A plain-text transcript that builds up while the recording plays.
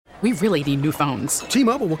We really need new phones.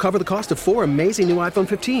 T-Mobile will cover the cost of 4 amazing new iPhone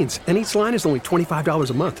 15s, and each line is only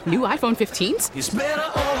 $25 a month. New iPhone 15s? It's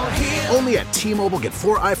better over here. Only at T-Mobile, get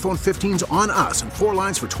 4 iPhone 15s on us and 4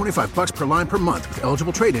 lines for $25 per line per month with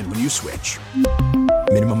eligible trade-in when you switch.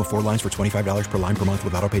 Minimum of 4 lines for $25 per line per month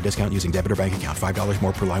with autopay discount using debit or bank account. $5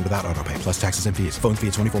 more per line without autopay, plus taxes and fees. Phone fee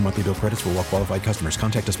at 24 monthly bill credits for well-qualified customers.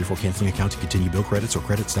 Contact us before canceling account to continue bill credits or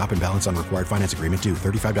credit stop and balance on required finance agreement due.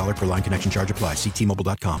 $35 per line connection charge applies. See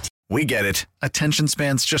T-Mobile.com. We get it. Attention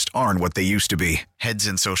spans just aren't what they used to be. Heads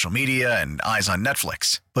in social media and eyes on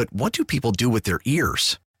Netflix. But what do people do with their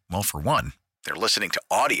ears? Well, for one, they're listening to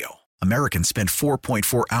audio. Americans spend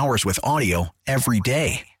 4.4 hours with audio every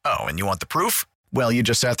day. Oh, and you want the proof? Well, you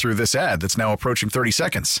just sat through this ad that's now approaching 30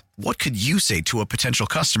 seconds. What could you say to a potential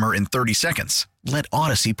customer in 30 seconds? Let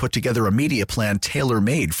Odyssey put together a media plan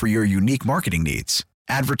tailor-made for your unique marketing needs.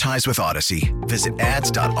 Advertise with Odyssey. Visit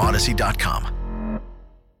ads.odyssey.com.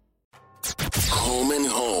 Home and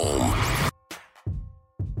Home.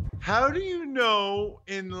 How do you know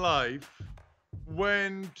in life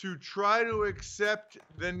when to try to accept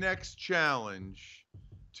the next challenge,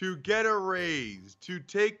 to get a raise, to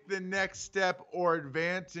take the next step or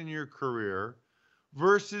advance in your career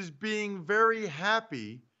versus being very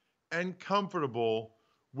happy and comfortable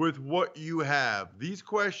with what you have? These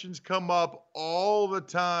questions come up all the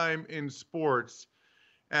time in sports.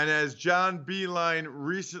 And as John Beilein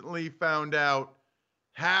recently found out,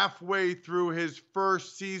 halfway through his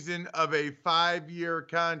first season of a 5-year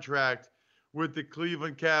contract with the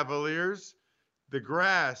Cleveland Cavaliers, the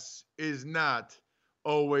grass is not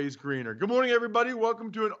always greener. Good morning, everybody.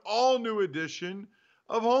 Welcome to an all-new edition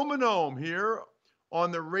of Home and Home here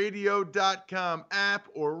on the radio.com app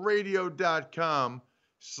or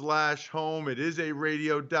radio.com/home. It is a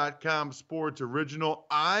radio.com sports original.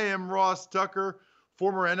 I am Ross Tucker,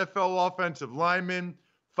 former NFL offensive lineman,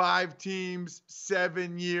 5 teams,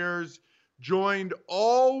 7 years, joined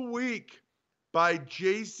all week by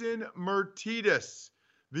Jason Myrtetus,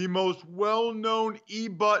 the most well-known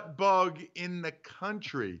e-butt bug in the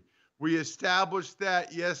country. We established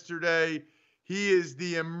that yesterday. He is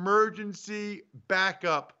the emergency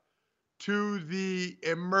backup to the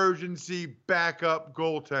emergency backup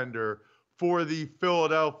goaltender for the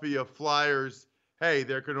Philadelphia Flyers. Hey,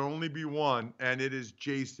 there can only be one, and it is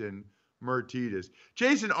Jason Myrtetus.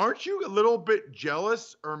 Jason, aren't you a little bit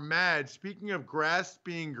jealous or mad, speaking of grass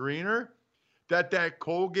being greener, that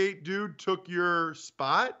Colgate dude took your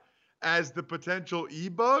spot as the potential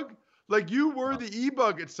e-bug? Like, you were the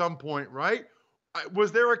e-bug at some point, right?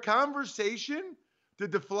 Was there a conversation?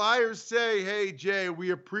 Did the Flyers say, hey, Jay,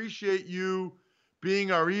 we appreciate you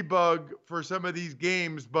being our e-bug for some of these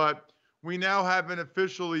games, but we now have an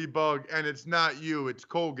official e-bug, and it's not you, it's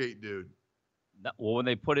Colgate, dude? Well, when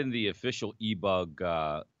they put in the official e-bug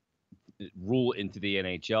rule into the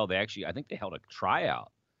NHL, I think they held a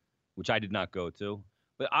tryout, which I did not go to.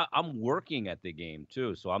 But I'm working at the game,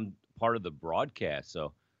 too, so I'm part of the broadcast.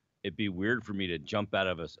 So it'd be weird for me to jump out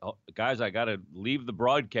of guys, I got to leave the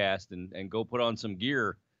broadcast and go put on some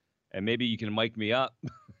gear, and maybe you can mic me up.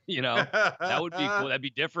 That would be cool. That'd be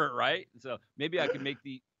different, right? So maybe I can make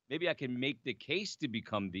the case to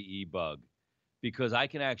become the e-bug, because I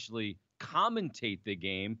can actually commentate the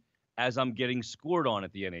game as I'm getting scored on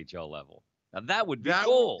at the NHL level. Now, that would be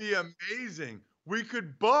cool. That would be amazing. We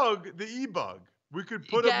could bug the e-bug. We could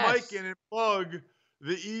put a mic in and bug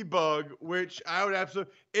the e-bug, which I would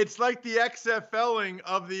absolutely – it's like the XFLing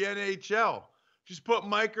of the NHL. Just put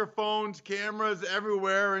microphones, cameras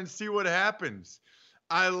everywhere and see what happens.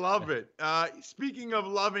 I love it. Speaking of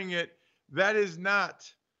loving it, that is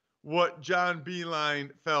not what John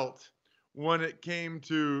Beilein felt when it came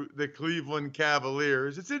to the Cleveland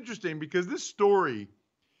Cavaliers. It's interesting because this story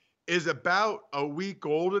is about a week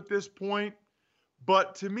old at this point,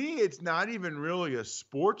 but to me, it's not even really a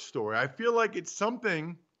sports story. I feel like it's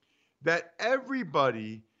something that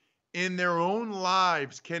everybody in their own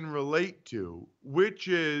lives can relate to, which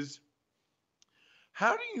is,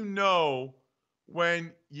 how do you know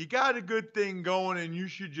when you got a good thing going and you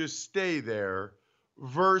should just stay there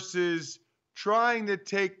versus trying to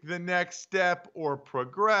take the next step or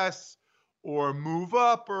progress or move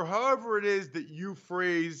up, or however it is that you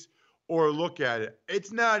phrase or look at it?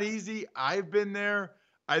 It's not easy. I've been there.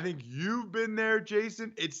 I think you've been there,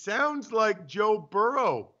 Jason. It sounds like Joe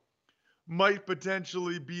Burrow might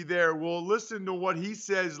potentially be there. We'll listen to what he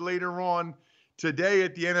says later on today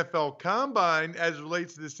at the NFL Combine as it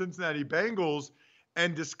relates to the Cincinnati Bengals,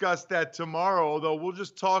 and discuss that tomorrow, although we'll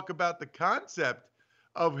just talk about the concept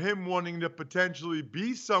of him wanting to potentially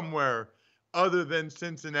be somewhere other than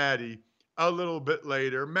Cincinnati a little bit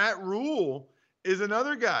later. Matt Rule is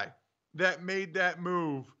another guy that made that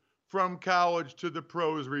move from college to the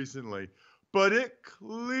pros recently. But it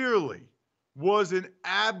clearly was an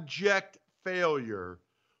abject failure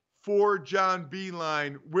for John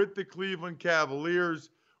Beilein with the Cleveland Cavaliers.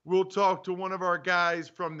 We'll talk to one of our guys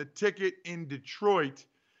from the Ticket in Detroit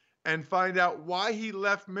and find out why he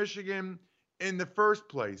left Michigan in the first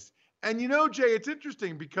place. And you know, Jay, it's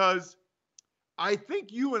interesting because I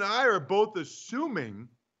think you and I are both assuming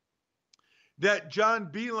that John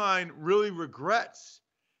Beilein really regrets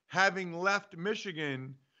having left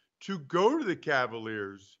Michigan to go to the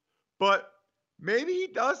Cavaliers, but maybe he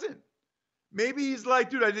doesn't. Maybe he's like,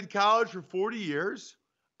 dude, I did college for 40 years.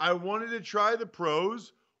 I wanted to try the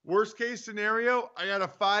pros. Worst case scenario, I got a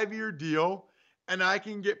 5-year deal, and I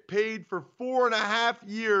can get paid for 4.5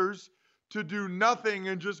 years to do nothing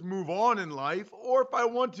and just move on in life, or if I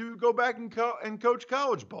want to go back and coach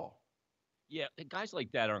college ball. Yeah, guys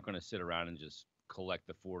like that aren't going to sit around and just collect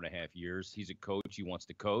the 4.5 years. He's a coach. He wants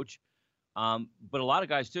to coach. But a lot of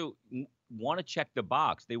guys, too, want to check the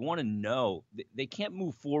box. They want to know. They can't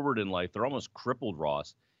move forward in life. They're almost crippled,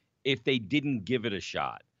 Ross, if they didn't give it a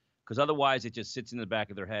shot. Because otherwise it just sits in the back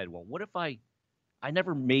of their head. Well, what if I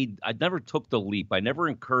never took the leap. I never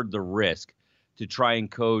incurred the risk to try and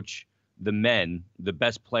coach the men, the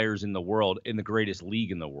best players in the world, in the greatest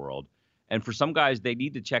league in the world. And for some guys, they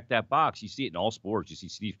need to check that box. You see it in all sports. You see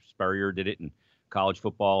Steve Spurrier did it in college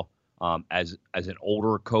football as an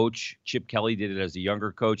older coach. Chip Kelly did it as a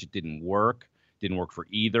younger coach. It didn't work. Didn't work for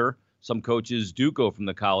either. Some coaches do go from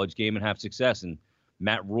the college game and have success. And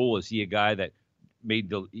Matt Rule, is he a guy that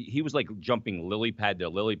he was like jumping lily pad to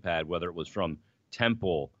lily pad, whether it was from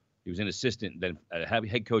Temple, he was an assistant, then a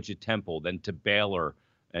head coach at Temple, then to Baylor,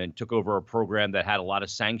 and took over a program that had a lot of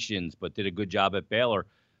sanctions, but did a good job at Baylor.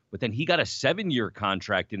 But then he got a 7-year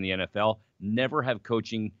contract in the NFL, never have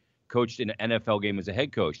coached in an NFL game as a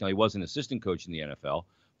head coach. Now, he was an assistant coach in the NFL,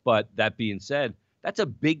 but that being said, that's a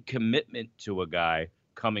big commitment to a guy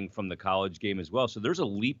coming from the college game as well. So there's a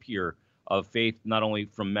leap here of faith, not only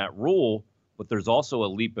from Matt Rule, but there's also a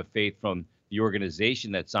leap of faith from the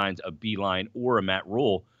organization that signs a Beilein or a Matt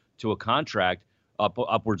Rule to a contract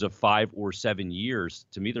upwards of 5 or 7 years.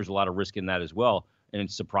 To me, there's a lot of risk in that as well. And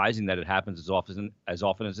it's surprising that it happens as often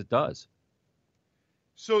as it does.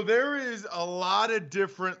 So there is a lot of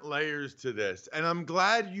different layers to this. And I'm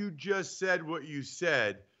glad you just said what you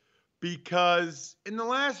said, because in the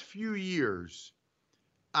last few years,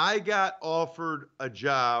 I got offered a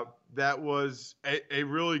job that was a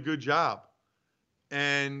really good job.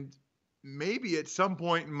 And maybe at some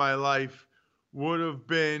point in my life would have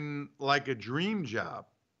been like a dream job.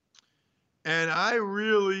 And I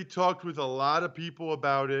really talked with a lot of people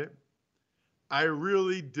about it. I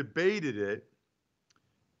really debated it.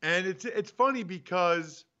 And it's funny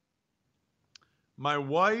because my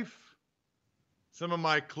wife, some of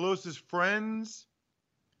my closest friends,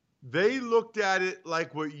 they looked at it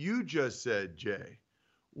like what you just said, Jay,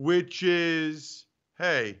 which is,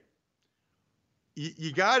 hey,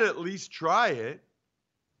 you got to at least try it.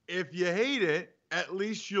 If you hate it, at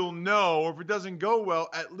least you'll know, or if it doesn't go well,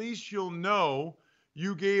 at least you'll know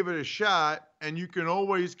you gave it a shot, and you can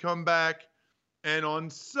always come back and on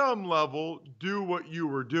some level do what you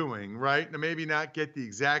were doing, right? Now, maybe not get the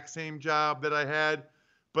exact same job that I had,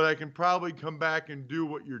 but I can probably come back and do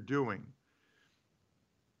what you're doing.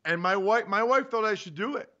 And my wife thought I should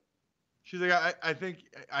do it. She's like, I think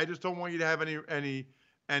I just don't want you to have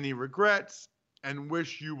any regrets and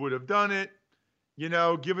wish you would have done it. You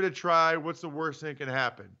know, give it a try. What's the worst thing that can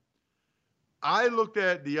happen? I looked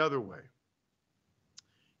at it the other way.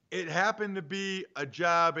 It happened to be a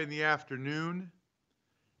job in the afternoon,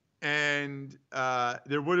 and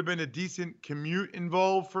there would have been a decent commute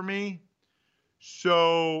involved for me.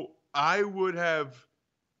 So I would have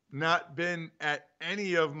not been at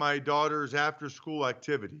any of my daughter's after-school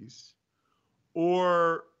activities,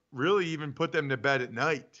 or really even put them to bed at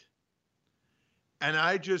night. And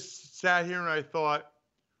I just sat here and I thought,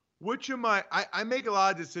 I make a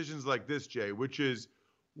lot of decisions like this, Jay, which is,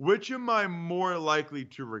 which am I more likely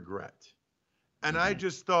to regret? And I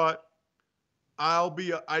just thought I'd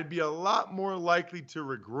be a lot more likely to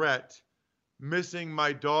regret missing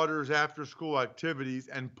my daughter's after school activities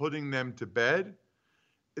and putting them to bed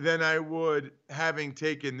than I would having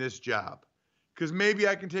taken this job. Because maybe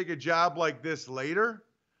I can take a job like this later,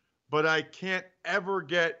 but I can't ever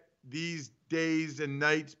get these days and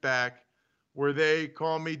nights back where they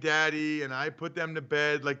call me daddy and I put them to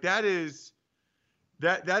bed. Like that's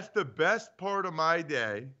the best part of my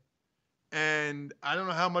day. And I don't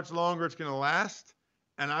know how much longer it's going to last.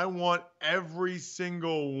 And I want every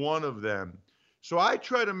single one of them So I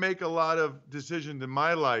try to make a lot of decisions in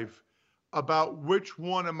my life about which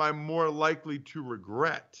one am I more likely to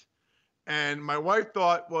regret. And my wife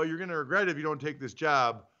thought, well, you're going to regret it if you don't take this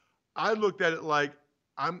job. I looked at it like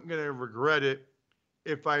I'm going to regret it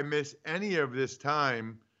if I miss any of this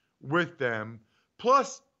time with them.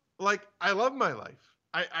 Plus, like, I love my life.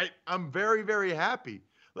 I'm very, very happy.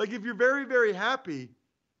 Like, if you're very, very happy,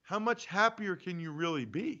 how much happier can you really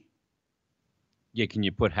be? Yeah, can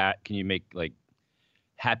you make like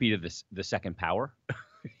happy to the second power?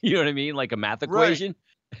 You know what I mean? Like a math equation?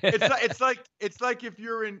 Right. It's like if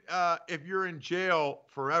you're in jail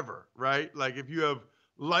forever, right? Like if you have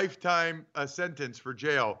lifetime sentence for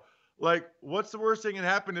jail. Like, what's the worst thing that can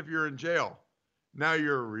happen if you're in jail? Now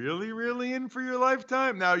you're really, really in for your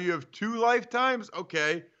lifetime. Now you have 2 lifetimes.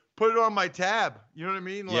 Okay, put it on my tab. You know what I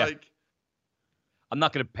mean? Yeah. Like, I'm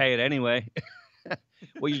not going to pay it anyway.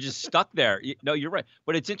 Well, you're just stuck there. No, you're right.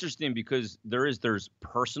 But it's interesting because there's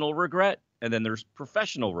personal regret and then there's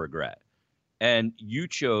professional regret. And you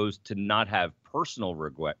chose to not have personal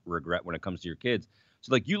regret when it comes to your kids.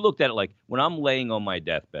 So like you looked at it like, when I'm laying on my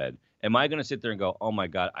deathbed, am I going to sit there and go, oh my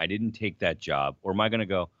God, I didn't take that job? Or am I going to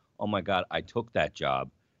go, oh my God, I took that job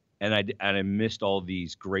and I missed all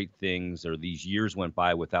these great things, or these years went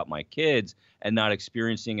by without my kids and not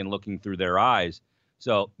experiencing and looking through their eyes.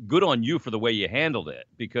 So good on you for the way you handled it,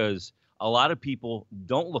 because a lot of people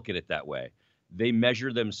don't look at it that way. They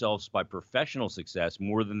measure themselves by professional success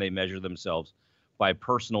more than they measure themselves by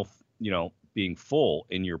personal, being full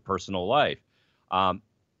in your personal life.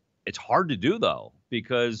 It's hard to do though,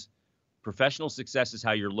 because professional success is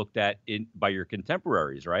how you're looked at by your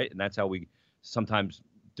contemporaries, right? And that's how we sometimes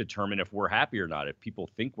determine if we're happy or not, if people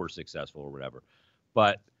think we're successful or whatever.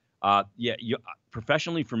 But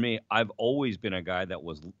professionally for me, I've always been a guy that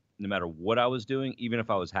was, no matter what I was doing, even if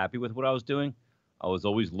I was happy with what I was doing, I was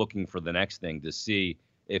always looking for the next thing to see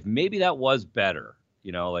if maybe that was better.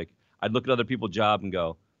 Like I'd look at other people's job and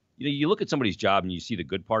go, you look at somebody's job and you see the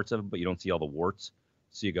good parts of it, but you don't see all the warts.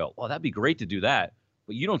 So you go, well, that'd be great to do that.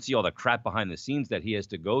 But you don't see all the crap behind the scenes that he has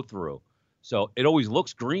to go through. So it always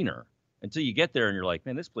looks greener until you get there and you're like,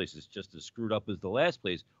 man, this place is just as screwed up as the last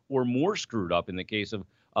place, or more screwed up in the case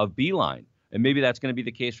of Beeline. And maybe that's going to be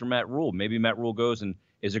the case for Matt Rule. Maybe Matt Rule goes and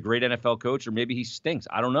is a great NFL coach, or maybe he stinks.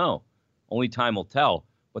 I don't know. Only time will tell.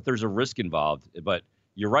 But there's a risk involved. But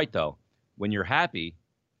you're right, though. When you're happy,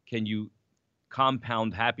 can you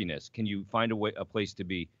compound happiness? Can you find a place to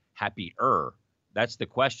be happier? That's the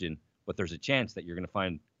question. But there's a chance that you're going to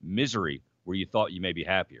find misery where you thought you may be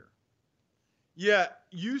happier. Yeah,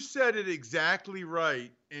 you said it exactly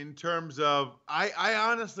right in terms of, I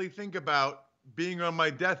honestly think about being on my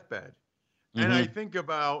deathbed. Mm-hmm. And I think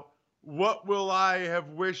about, what will I have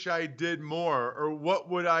wished I did more, or what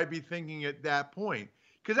would I be thinking at that point?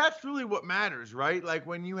 Because that's really what matters, right? Like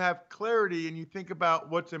when you have clarity and you think about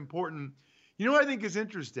what's important. You know what I think is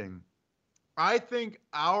interesting? I think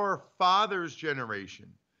our father's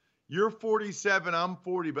generation, you're 47, I'm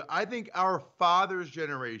 40, but I think our father's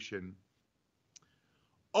generation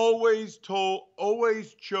always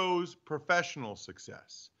chose professional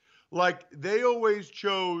success. Like they always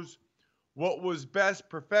chose what was best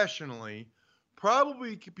professionally,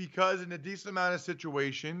 probably because in a decent amount of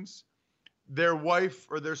situations, their wife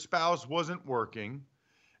or their spouse wasn't working.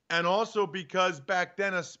 And also because back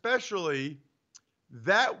then, especially,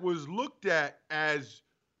 that was looked at as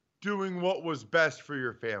doing what was best for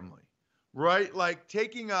your family, right? Like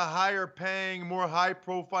taking a higher paying, more high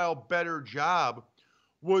profile, better job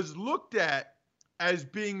was looked at as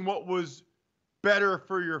being what was better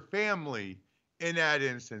for your family in that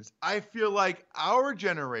instance. I feel like our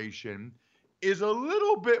generation is a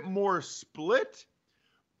little bit more split,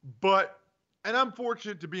 and I'm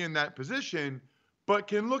fortunate to be in that position, but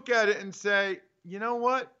can look at it and say, you know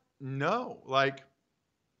what? No, like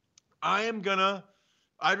I'd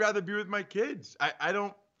rather be with my kids. I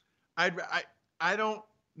don't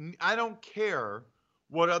care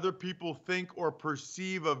what other people think or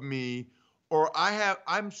perceive of me, or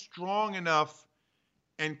I'm strong enough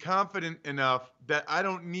and confident enough that I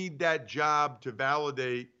don't need that job to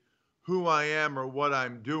validate who I am or what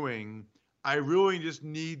I'm doing. I really just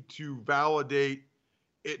need to validate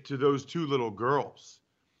it to those 2 little girls.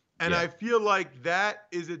 And I feel like that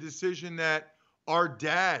is a decision that our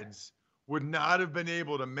dads would not have been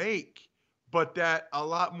able to make, but that a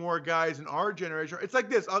lot more guys in our generation, it's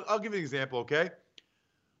like this. I'll give you an example, okay?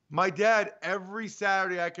 My dad, every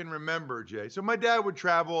Saturday I can remember, Jay. So my dad would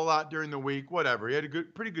travel a lot during the week, whatever. He had a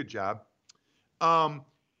pretty good job. So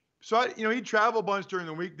he'd travel a bunch during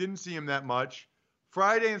the week, didn't see him that much.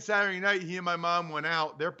 Friday and Saturday night, he and my mom went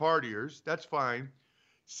out. They're partiers. That's fine.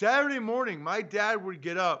 Saturday morning, my dad would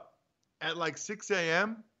get up at like 6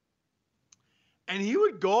 a.m. and he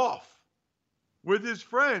would golf with his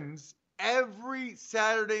friends every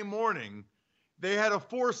Saturday morning. They had a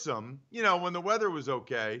foursome, when the weather was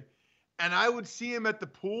okay. And I would see him at the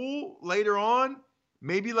pool later on,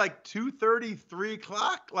 maybe like 2:30, 3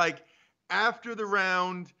 o'clock, like after the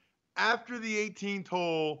round, after the 18th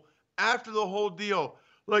hole, after the whole deal.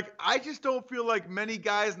 Like, I just don't feel like many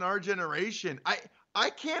guys in our generation, I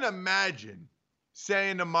can't imagine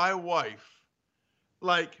saying to my wife,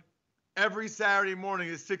 like, every Saturday morning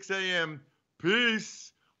at 6 a.m.,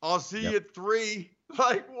 peace, I'll see you at 3.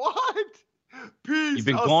 Like, what? Peace. You've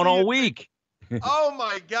been gone all week. Oh,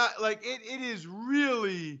 my God. Like, it is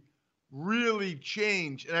really, really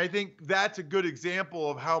changed. And I think that's a good example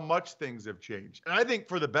of how much things have changed. And I think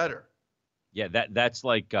for the better. Yeah, that's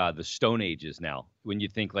like the Stone Ages now. When you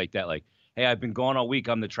think like that, like, hey, I've been gone all week.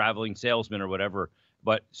 I'm the traveling salesman or whatever.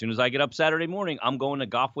 But as soon as I get up Saturday morning, I'm going to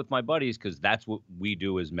golf with my buddies because that's what we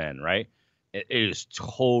do as men, right? It has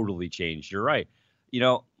totally changed. You're right.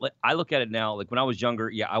 I look at it now, like when I was younger,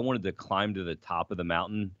 yeah, I wanted to climb to the top of the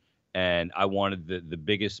mountain and I wanted the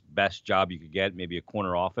biggest, best job you could get, maybe a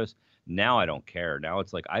corner office. Now I don't care. Now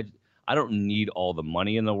it's like I don't need all the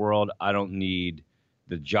money in the world. I don't need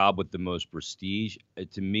the job with the most prestige.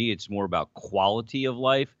 To me, it's more about quality of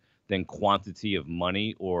life than quantity of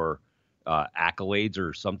money or accolades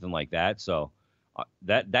or something like that. So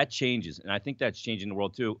that changes. And I think that's changing the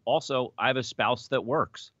world too. Also, I have a spouse that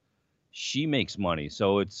works. She makes money.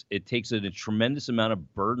 So it takes a tremendous amount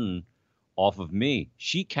of burden off of me.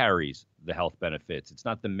 She carries the health benefits. It's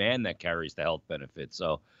not the man that carries the health benefits.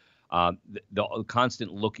 So the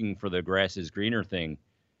constant looking for the grass is greener thing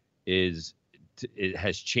it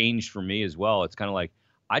has changed for me as well. It's kind of like,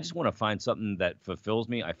 I just want to find something that fulfills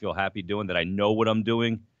me. I feel happy doing that. I know what I'm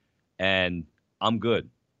doing and I'm good.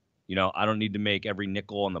 I don't need to make every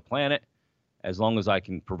nickel on the planet. As long as I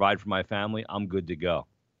can provide for my family, I'm good to go.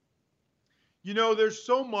 There's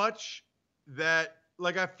so much that,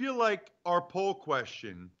 like, I feel like our poll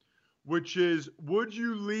question, which is, would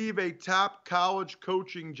you leave a top college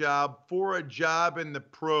coaching job for a job in the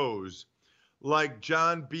pros like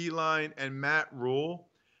John Beilein and Matt Rule?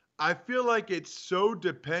 I feel like it's so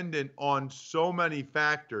dependent on so many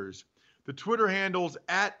factors. The Twitter handle's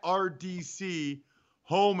at RDC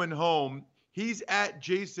Home and Home. He's at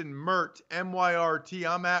Jason Myrt, MYRT.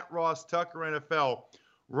 I'm at Ross Tucker NFL.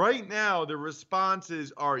 Right now, the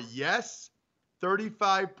responses are yes,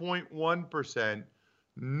 35.1%,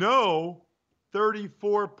 no,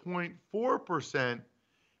 34.4%,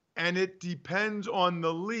 and it depends on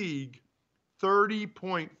the league,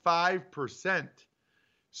 30.5%.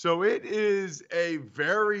 So it is a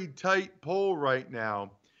very tight poll right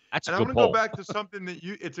now. That's and a I'm good going to poll. go back to something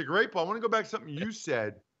it's a great poll. I want to go back to something you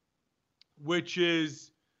said, which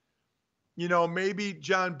is, maybe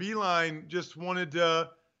John Beilein just wanted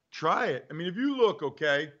to try it. I mean, if you look,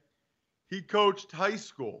 okay, he coached high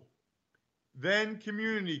school, then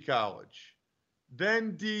community college,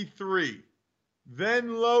 then D3,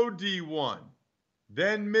 then low D1,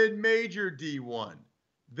 then mid-major D1,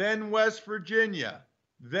 then West Virginia,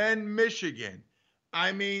 then Michigan.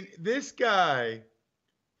 I mean, this guy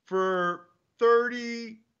for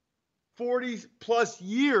 30, 40 plus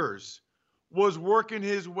years was working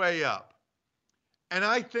his way up. And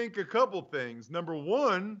I think a couple things. Number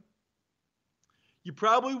one, you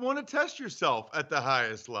probably want to test yourself at the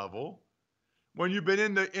highest level. When you've been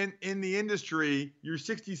in the industry, you're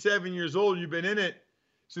 67 years old, you've been in it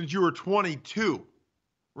since you were 22,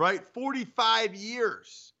 right? 45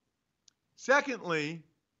 years. Secondly,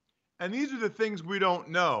 and these are the things we don't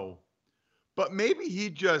know, but maybe he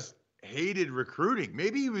just hated recruiting.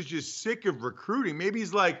 Maybe he was just sick of recruiting. Maybe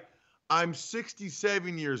he's like, I'm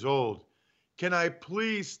 67 years old. Can I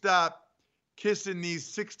please stop kissing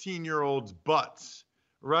these 16-year-olds' butts,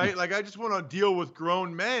 right? Like, I just want to deal with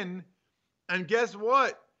grown men. And guess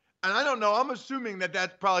what? And I don't know. I'm assuming that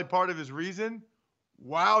that's probably part of his reason.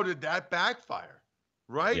 Wow, did that backfire,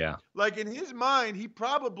 right? Yeah. Like, in his mind,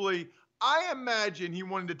 I imagine he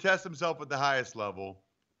wanted to test himself at the highest level.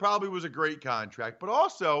 Probably was a great contract. But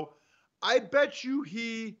also, I bet you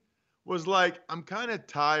he was like, I'm kind of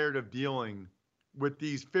tired of dealing with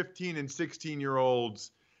these 15 and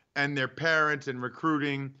 16-year-olds and their parents and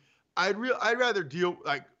recruiting. I'd rather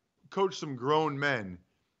coach some grown men.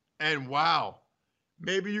 And wow,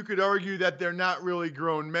 maybe you could argue that they're not really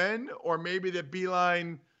grown men, or maybe that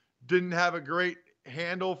Beilein didn't have a great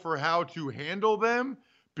handle for how to handle them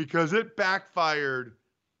because it backfired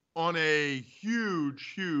on a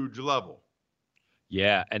huge, huge level.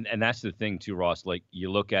 Yeah, and that's the thing too, Ross. Like,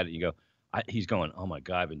 you look at it and you go, He's going, oh my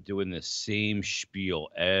God, I've been doing this same spiel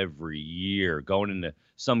every year, going into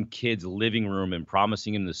some kid's living room and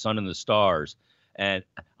promising him the sun and the stars. And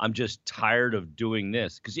I'm just tired of doing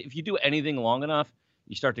this. Because if you do anything long enough,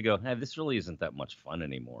 you start to go, hey, this really isn't that much fun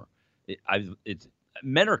anymore.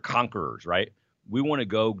 Men are conquerors, right? We want to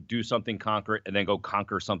go do something, conquer it, and then go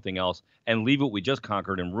conquer something else and leave what we just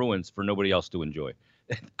conquered in ruins for nobody else to enjoy.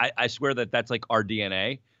 I swear that's like our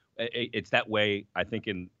DNA. It's that way, I think,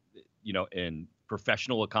 in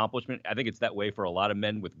professional accomplishment. I think it's that way for a lot of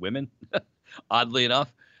men with women, oddly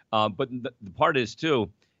enough. But the part is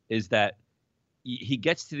that he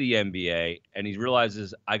gets to the NBA and he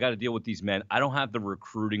realizes, I got to deal with these men. I don't have the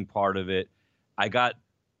recruiting part of it. I got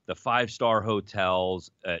the 5-star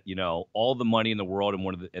hotels, all the money in the world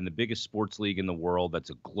in the biggest sports league in the world. That's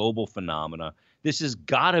a global phenomena. This has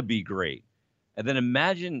got to be great. And then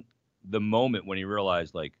imagine the moment when he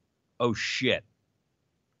realized, like, oh shit,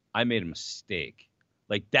 I made a mistake.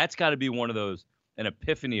 Like, that's got to be one of those, an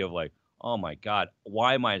epiphany of like, oh my God,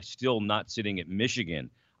 why am I still not sitting at Michigan?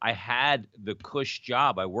 I had the cush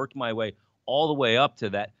job. I worked my way all the way up to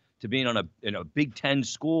that, to being in a Big Ten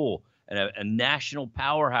school and a national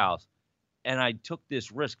powerhouse. And I took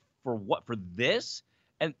this risk for what? For this?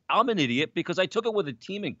 And I'm an idiot because I took it with a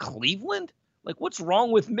team in Cleveland? Like, what's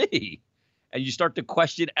wrong with me? And you start to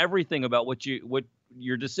question everything about what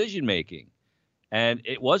your decision making. And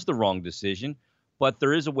it was the wrong decision, but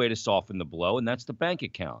there is a way to soften the blow, and that's the bank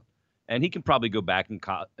account. And he can probably go back and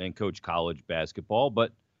coach college basketball,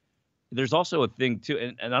 but there's also a thing too,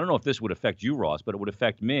 and I don't know if this would affect you, Ross, but it would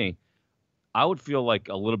affect me. I would feel like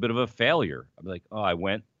a little bit of a failure. I'd be like, oh, I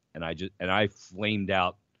went and I flamed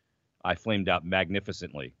out. I flamed out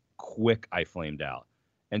magnificently. Quick, I flamed out.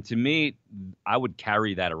 And to me, I would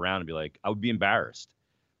carry that around and be like, I would be embarrassed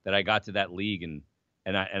that I got to that league and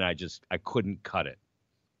I couldn't cut it.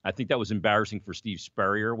 I think that was embarrassing for Steve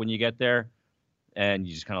Spurrier when you get there, and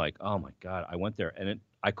you just kind of like, oh my God, I went there and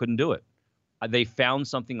I couldn't do it. They found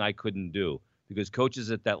something I couldn't do, because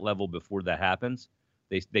coaches at that level, before that happens,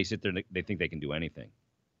 they sit there and they think they can do anything,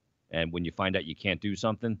 and when you find out you can't do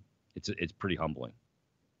something, it's pretty humbling.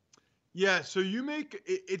 Yeah, so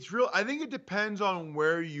it's real. I think it depends on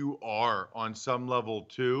where you are on some level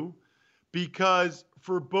too, because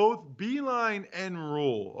for both Beilein and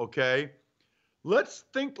Rhule, okay, let's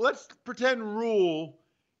pretend Rhule,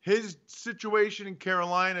 his situation in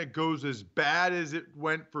Carolina goes as bad as it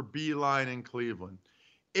went for Beilein in Cleveland.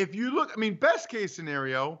 If you look, best case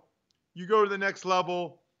scenario, you go to the next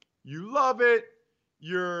level, you love it,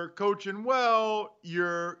 you're coaching well,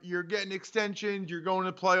 you're getting extensions, you're going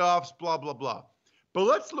to playoffs, blah, blah, blah. But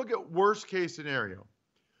let's look at worst case scenario.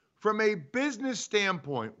 From a business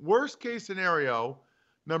standpoint, worst case scenario,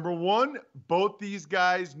 number one, both these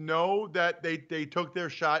guys know that they took their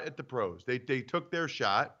shot at the pros. They took their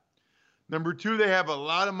shot. Number two, they have a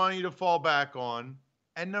lot of money to fall back on.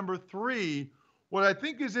 And number three, what I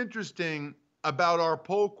think is interesting about our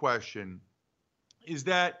poll question is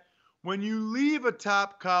that when you leave a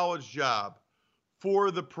top college job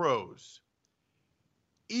for the pros,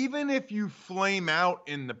 even if you flame out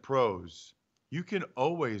in the pros, you can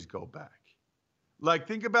always go back. Like,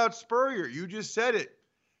 think about Spurrier. You just said it.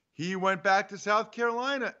 He went back to South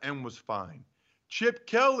Carolina and was fine. Chip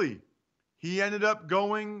Kelly, he ended up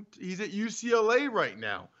he's at UCLA right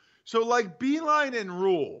now. So like Beilein and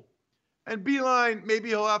Rhule, and Beilein, maybe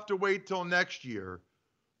he'll have to wait till next year.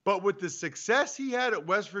 But with the success he had at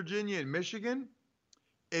West Virginia and Michigan,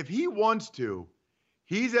 if he wants to,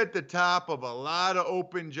 he's at the top of a lot of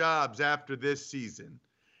open jobs after this season.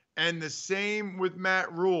 And the same with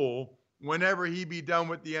Matt Rhule whenever he be done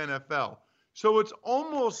with the NFL. So it's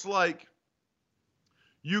almost like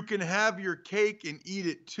you can have your cake and eat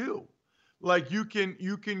it too. Like you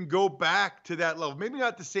can go back to that level. Maybe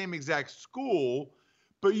not the same exact school,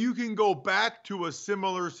 but you can go back to a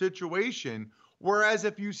similar situation. Whereas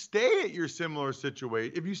if you stay at your similar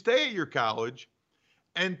situation, if you stay at your college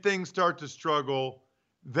and things start to struggle,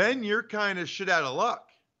 then you're kind of shit out of luck.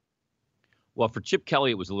 Well, for Chip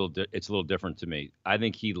Kelly, it's a little different to me. I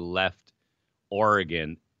think he left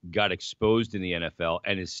Oregon, got exposed in the NFL,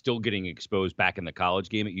 and is still getting exposed back in the college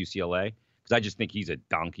game at UCLA, because I just think he's a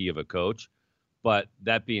donkey of a coach. But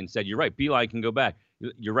that being said, you're right. Beilein can go back.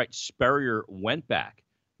 You're right. Spurrier went back.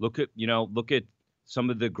 Look at some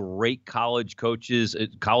of the great college coaches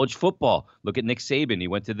at college football. Look at Nick Saban. He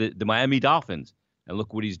went to the Miami Dolphins, and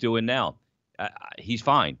look what he's doing now. He's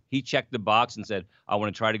fine. He checked the box and said, I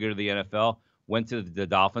want to try to go to the NFL. Went to the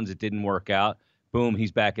Dolphins. It didn't work out. Boom,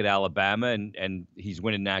 he's back at Alabama, and he's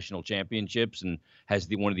winning national championships and has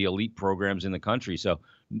one of the elite programs in the country. So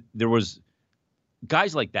there was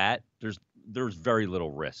guys like that, there's very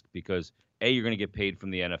little risk because you're going to get paid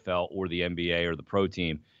from the NFL or the NBA or the pro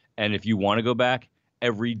team, and if you want to go back,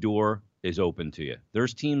 every door is open to you.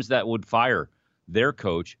 There's teams that would fire their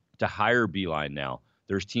coach to hire Beeline now.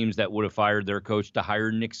 There's teams that would have fired their coach to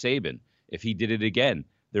hire Nick Saban if he did it again.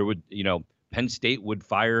 There would, Penn State would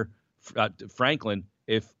fire Franklin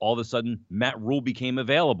if all of a sudden Matt Rule became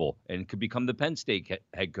available and could become the Penn State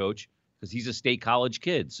head coach because he's a state college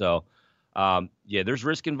kid. So, there's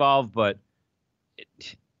risk involved, but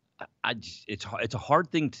it's a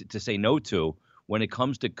hard thing to say no to when it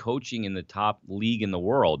comes to coaching in the top league in the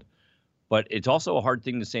world. But it's also a hard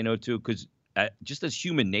thing to say no to because just as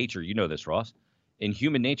human nature, you know this, Ross, in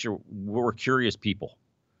human nature, we're curious people.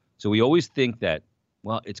 So we always think that,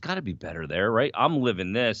 well, it's got to be better there, right? I'm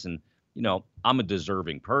living this and, I'm a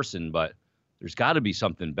deserving person, but there's got to be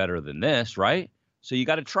something better than this, right? So you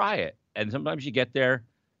got to try it. And sometimes you get there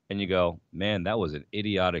and you go, man, that was an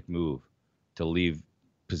idiotic move to leave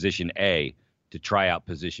position A to try out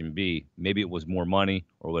position B. Maybe it was more money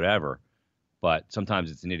or whatever, but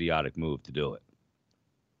sometimes it's an idiotic move to do it.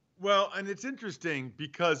 Well, and it's interesting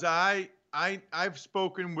because I've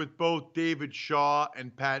spoken with both David Shaw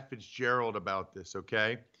and Pat Fitzgerald about this,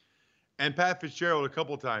 okay? And Pat Fitzgerald a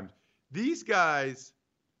couple of times. These guys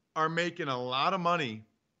are making a lot of money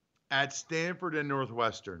at Stanford and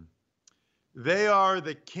Northwestern. They are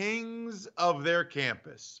the kings of their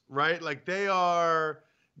campus, right? Like they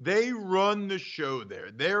run the show there.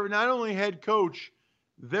 They're not only head coach,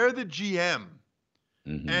 they're the GM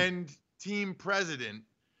and team president,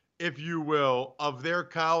 if you will, of their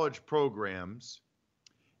college programs.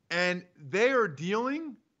 And they are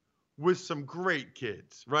dealing with some great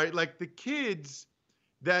kids, right? Like the kids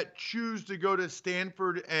that choose to go to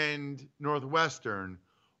Stanford and Northwestern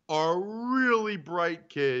are really bright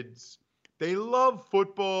kids. They love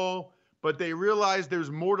football, but they realize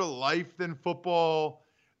there's more to life than football.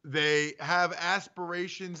 They have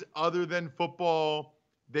aspirations other than football.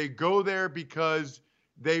 They go there because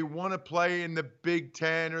they want to play in the Big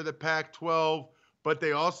Ten or the Pac-12, but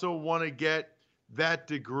they also want to get that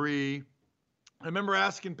degree. I remember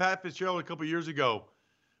asking Pat Fitzgerald a couple years ago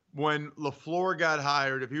when LaFleur got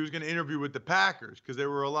hired if he was going to interview with the Packers because there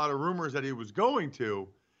were a lot of rumors that he was going to.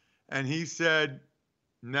 And he said,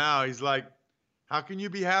 no, he's like, how can you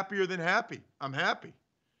be happier than happy? I'm happy.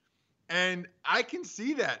 And I can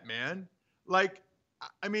see that, man. Like,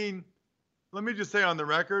 I mean, let me just say on the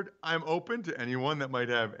record, I'm open to anyone that might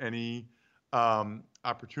have any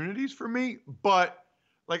opportunities for me, but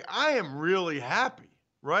like I am really happy,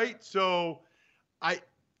 right? So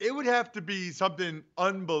it would have to be something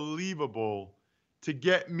unbelievable to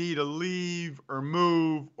get me to leave or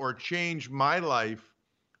move or change my life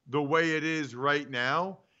the way it is right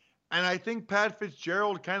now. And I think Pat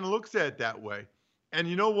Fitzgerald kind of looks at it that way. And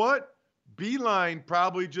you know what? Beeline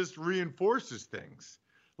probably just reinforces things.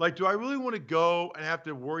 Like, do I really want to go and have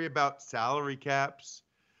to worry about salary caps?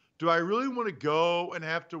 Do I really want to go and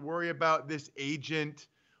have to worry about this agent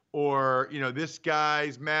or, this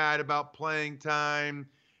guy's mad about playing time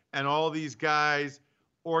and all these guys?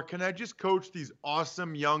 Or can I just coach these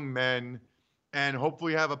awesome young men and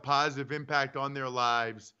hopefully have a positive impact on their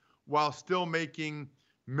lives while still making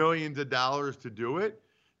millions of dollars to do it?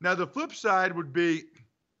 Now, the flip side would be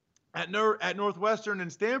at Northwestern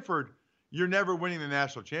and Stanford, you're never winning the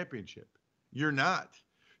national championship. You're not.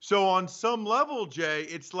 So on some level, Jay,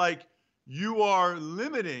 it's like you are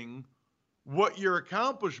limiting what your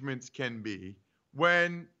accomplishments can be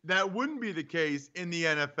when that wouldn't be the case in the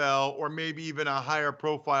NFL or maybe even a higher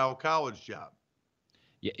profile college job.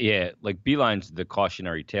 Yeah, like Beeline's the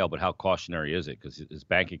cautionary tale, but how cautionary is it? Because his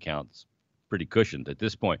bank account's pretty cushioned at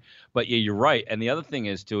this point. But yeah, you're right. And the other thing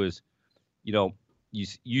is,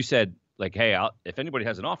 you said, like, hey, if anybody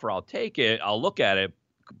has an offer, I'll take it. I'll look at it,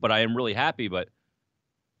 but I am really happy. But,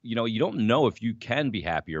 you don't know if you can be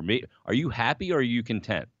happy or are you happy or are you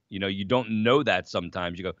content? You don't know that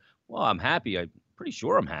sometimes. You go, well, I'm happy. I'm pretty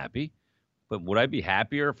sure I'm happy. But would I be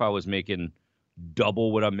happier if I was making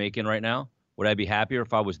double what I'm making right now? Would I be happier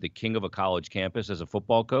if I was the king of a college campus as a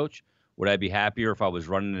football coach? Would I be happier if I was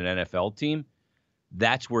running an NFL team?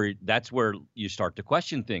 That's where you start to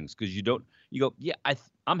question things because you go, yeah,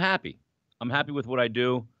 I'm happy. I'm happy with what I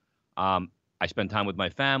do. I spend time with my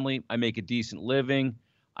family. I make a decent living.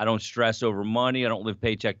 I don't stress over money. I don't live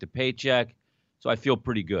paycheck to paycheck. So I feel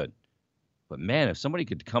pretty good. But man, if somebody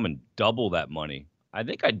could come and double that money, I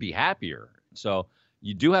think I'd be happier. So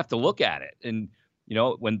you do have to look at it. And,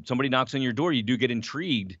 when somebody knocks on your door, you do get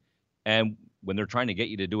intrigued. And when they're trying to get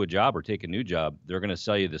you to do a job or take a new job, they're going to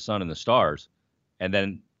sell you the sun and the stars. And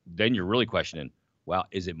then you're really questioning, wow,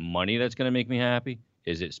 is it money that's going to make me happy?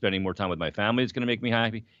 Is it spending more time with my family that's going to make me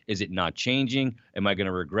happy? Is it not changing? Am I going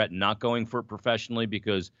to regret not going for it professionally?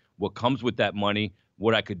 Because what comes with that money,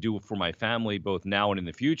 what I could do for my family, both now and in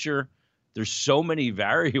the future, there's so many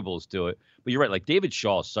variables to it. But you're right. Like David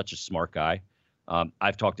Shaw is such a smart guy.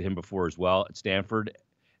 I've talked to him before as well at Stanford.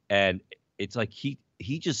 And it's like he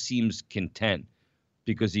just seems content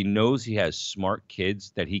because he knows he has smart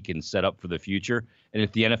kids that he can set up for the future. And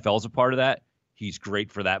if the NFL is a part of that, he's great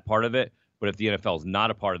for that part of it. But if the NFL is not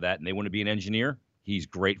a part of that and they want to be an engineer, he's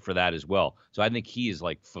great for that as well. So I think he is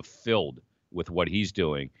like fulfilled with what he's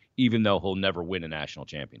doing, even though he'll never win a national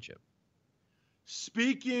championship.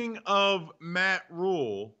 Speaking of Matt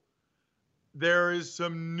Rule, there is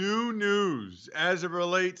some new news as it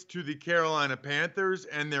relates to the Carolina Panthers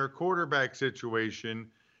and their quarterback situation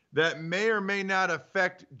that may or may not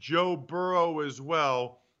affect Joe Burrow as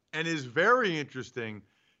well, and is very interesting,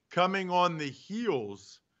 coming on the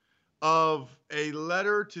heels of a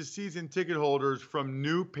letter to season ticket holders from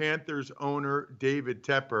new Panthers owner David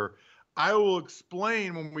Tepper. I will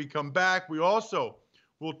explain when we come back. We also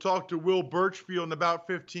will talk to Will Birchfield in about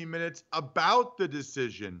 15 minutes about the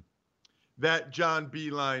decision that John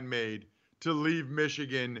Beilein made to leave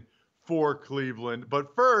Michigan for Cleveland.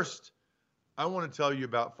 But first, I want to tell you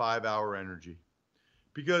about 5 Hour Energy.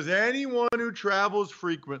 Because anyone who travels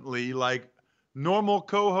frequently, like normal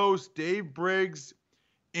co-host Dave Briggs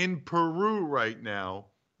in Peru right now,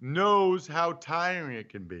 knows how tiring it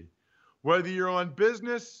can be. Whether you're on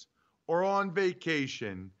business or on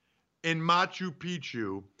vacation in Machu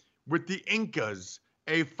Picchu with the Incas,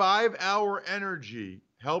 a 5 Hour Energy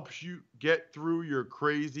helps you get through your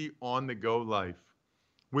crazy on-the-go life.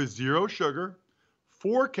 With 0 sugar,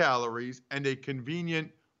 4 calories, and a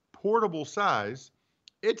convenient portable size,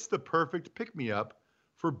 it's the perfect pick-me-up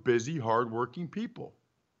for busy, hardworking people.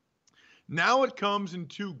 Now it comes in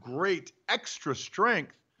 2 great extra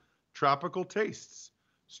strength tropical tastes,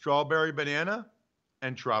 strawberry banana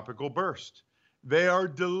and tropical burst. They are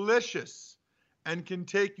delicious and can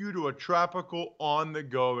take you to a tropical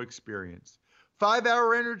on-the-go experience. 5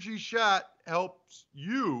 Hour Energy Shot helps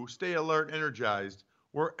you stay alert and energized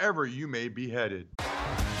wherever you may be headed.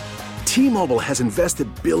 T-Mobile has invested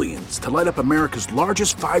billions to light up America's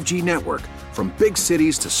largest 5G network, from big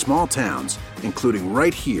cities to small towns, including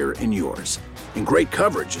right here in yours. And great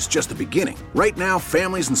coverage is just the beginning. Right now,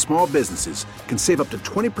 families and small businesses can save up to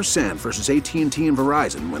 20% versus AT&T and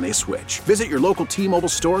Verizon when they switch. Visit your local T-Mobile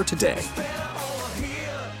store today.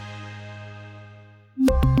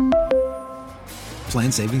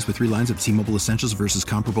 Plan savings with 3 lines of T-Mobile Essentials versus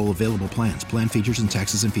comparable available plans. Plan features and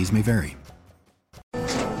taxes and fees may vary.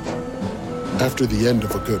 After the end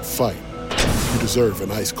of a good fight, you deserve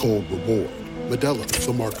an ice-cold reward. Modelo is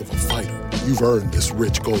the mark of a fighter. You've earned this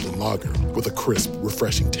rich golden lager with a crisp,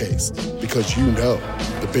 refreshing taste. Because you know,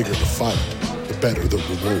 the bigger the fight, the better the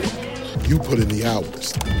reward. You put in the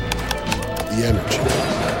hours, the energy,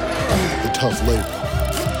 the tough labor.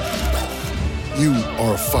 You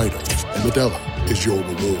are a fighter, and Modelo is your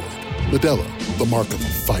reward. Modelo, the mark of a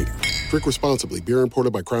fighter. Drink responsibly. Beer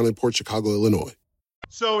imported by Crown Imports, Chicago, Illinois.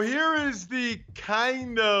 So here is the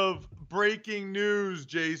kind of breaking news,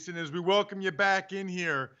 Jason, as we welcome you back in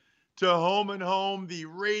here to Home and Home, the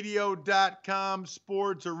radio.com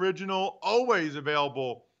sports original, always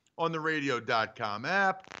available on the radio.com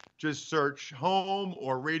app. Just search home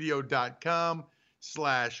or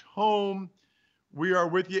radio.com/home. We are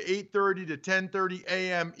with you 8:30 to 10:30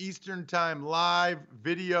 a.m. Eastern Time, live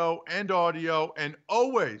video and audio, and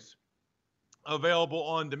always available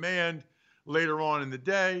on demand later on in the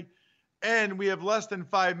day. And we have less than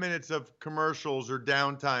 5 minutes of commercials or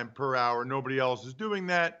downtime per hour. Nobody else is doing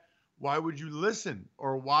that. Why would you listen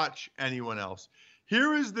or watch anyone else?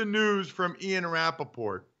 Here is the news from Ian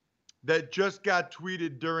Rappaport that just got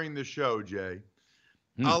tweeted during the show, Jay.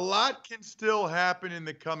 A lot can still happen in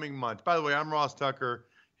the coming months. By the way, I'm Ross Tucker.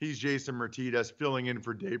 He's Jason Martinez filling in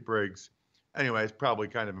for Dave Briggs. Anyway, it's probably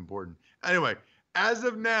kind of important. Anyway, as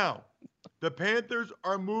of now, the Panthers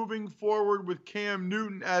are moving forward with Cam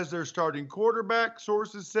Newton as their starting quarterback,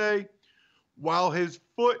 sources say. While his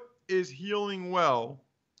foot is healing well,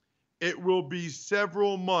 it will be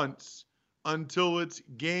several months until it's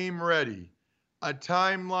game ready, a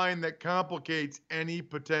timeline that complicates any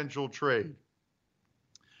potential trade.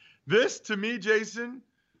 This, to me, Jason,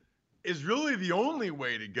 is really the only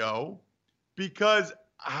way to go, because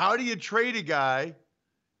how do you trade a guy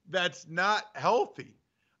that's not healthy?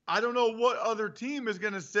 I don't know what other team is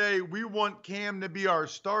going to say, we want Cam to be our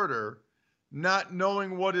starter, not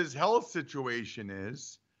knowing what his health situation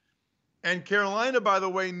is. And Carolina, by the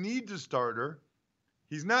way, needs a starter.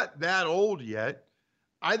 He's not that old yet.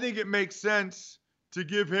 I think it makes sense to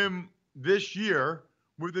give him this year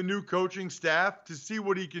with a new coaching staff to see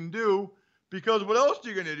what he can do, because what else are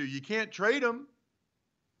you going to do? You can't trade him.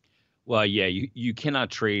 Well, yeah, you cannot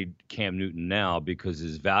trade Cam Newton now because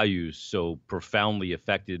his value is so profoundly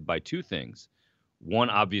affected by two things. One,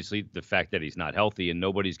 obviously, the fact that he's not healthy, and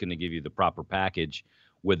nobody's going to give you the proper package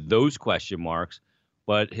with those question marks.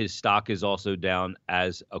 But his stock is also down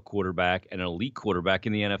as a quarterback, an elite quarterback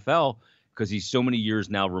in the NFL, because he's so many years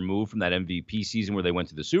now removed from that MVP season where they went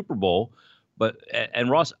to the Super Bowl. And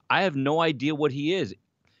Ross, I have no idea what he is.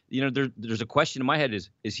 You know, there's a question in my head: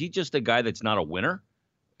 is he just a guy that's not a winner?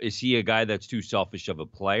 Is he a guy that's too selfish of a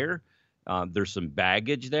player? There's some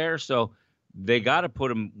baggage there. So they got to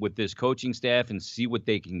put him with this coaching staff and see what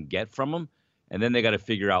they can get from him. And then they got to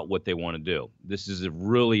figure out what they want to do. This is a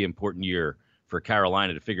really important year for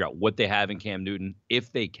Carolina to figure out what they have in Cam Newton,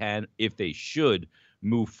 if they can, if they should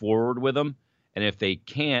move forward with him. And if they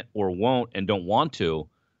can't or won't and don't want to,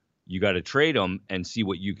 you got to trade him and see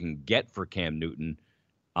what you can get for Cam Newton.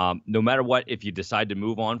 No matter what, if you decide to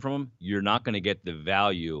move on from him, you're not going to get the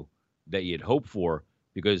value that you'd hope for,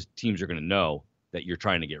 because teams are going to know that you're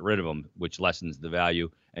trying to get rid of him, which lessens the value,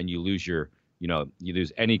 and you lose you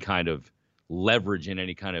lose any kind of leverage in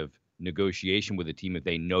any kind of negotiation with a team if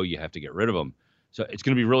they know you have to get rid of him. So it's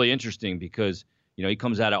going to be really interesting because, he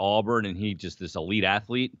comes out of Auburn and he just this elite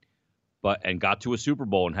athlete, and got to a Super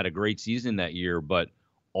Bowl and had a great season that year. But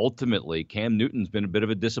ultimately, Cam Newton's been a bit of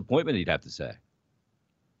a disappointment, you'd have to say.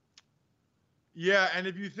 Yeah, and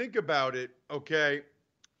if you think about it, okay,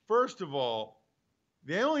 first of all,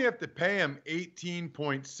 they only have to pay him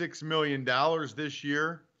 $18.6 million this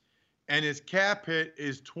year, and his cap hit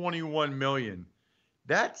is $21 million.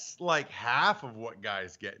 That's like half of what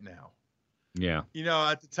guys get now. Yeah.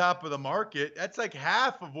 At the top of the market, that's like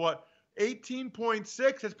half of what 18.6.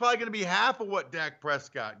 That's probably going to be half of what Dak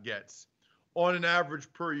Prescott gets on an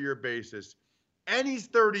average per year basis. And he's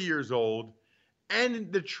 30 years old.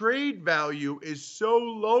 And the trade value is so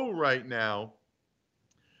low right now,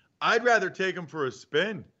 I'd rather take him for a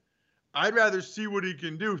spin. I'd rather see what he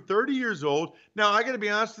can do. 30 years old. Now, I got to be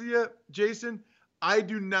honest with you, Jason, I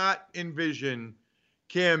do not envision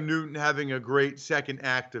Cam Newton having a great second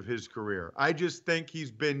act of his career. I just think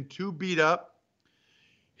he's been too beat up.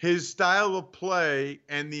 His style of play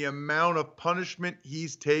and the amount of punishment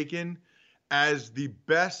he's taken as the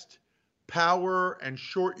best power and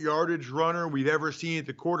short yardage runner we've ever seen at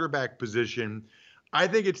the quarterback position, I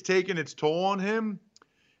think it's taken its toll on him.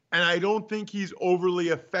 And I don't think he's overly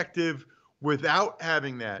effective without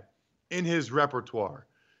having that in his repertoire.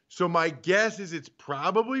 So my guess is it's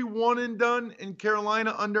probably one and done in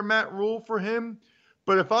Carolina under Matt Rule for him.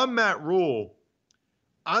 But if I'm Matt Rule,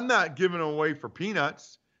 I'm not giving him away for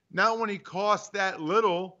peanuts. Not when he costs that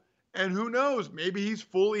little. And who knows, maybe he's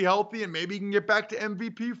fully healthy and maybe he can get back to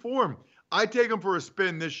MVP form. I take him for a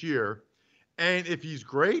spin this year. And if he's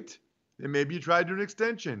great, then maybe you try to do an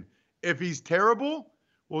extension. If he's terrible,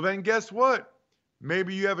 well, then guess what?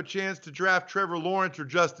 Maybe you have a chance to draft Trevor Lawrence or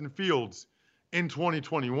Justin Fields in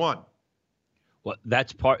 2021. Well,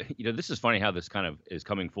 that's part, this is funny how this kind of is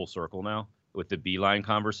coming full circle now with the Beeline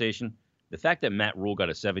conversation. The fact that Matt Rule got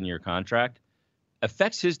a 7-year contract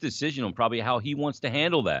affects his decision on probably how he wants to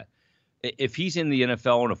handle that. If he's in the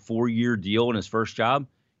NFL on a 4-year deal in his first job,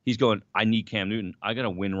 he's going, I need Cam Newton. I got to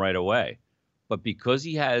win right away. But because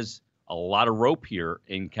he has a lot of rope here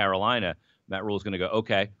in Carolina, Matt Rule is going to go,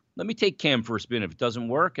 okay, let me take Cam for a spin. If it doesn't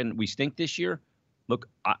work and we stink this year, look,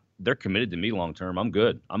 they're committed to me long term. I'm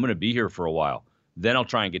good. I'm going to be here for a while. Then I'll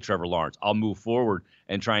try and get Trevor Lawrence. I'll move forward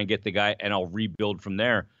and try and get the guy, and I'll rebuild from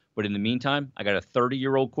there. But in the meantime, I got a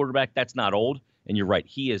 30-year-old quarterback. That's not old. And you're right.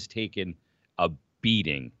 He has taken a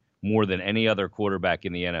beating more than any other quarterback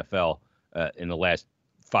in the NFL in the last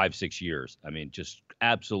 5-6 years. I mean, just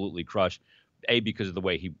absolutely crushed, because of the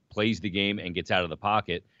way he plays the game and gets out of the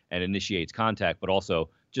pocket and initiates contact, but also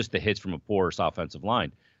just the hits from a porous offensive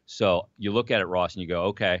line. So you look at it, Ross, and you go,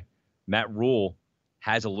 okay, Matt Rule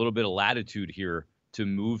has a little bit of latitude here to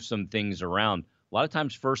move some things around. A lot of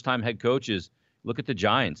times, first-time head coaches, look at the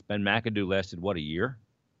Giants. Ben McAdoo lasted, a year?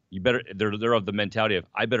 They're of the mentality of,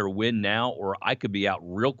 I better win now or I could be out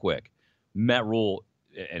real quick. Matt Rule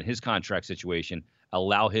and his contract situation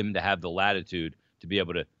allow him to have the latitude to be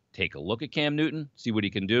able to take a look at Cam Newton, see what he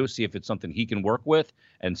can do, see if it's something he can work with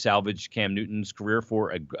and salvage Cam Newton's career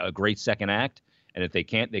for a great second act. And if they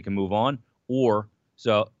can't, they can move on.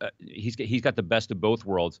 He's got the best of both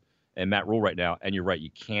worlds and Matt Rule right now. And you're right, you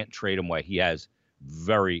can't trade him away. He has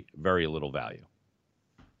very, very little value.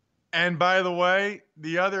 And by the way,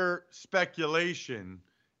 the other speculation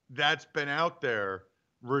that's been out there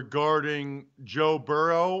regarding Joe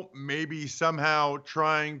Burrow maybe somehow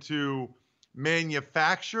trying to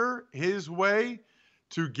manufacture his way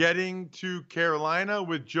to getting to Carolina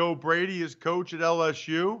with Joe Brady as coach at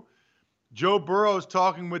LSU. Joe Burrow is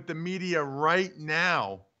talking with the media right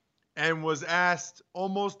now and was asked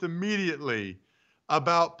almost immediately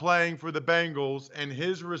about playing for the Bengals, and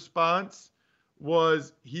his response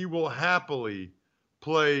was he will happily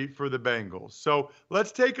play for the Bengals. So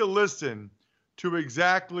let's take a listen to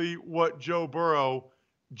exactly what Joe Burrow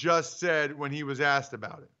just said when he was asked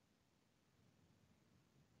about it.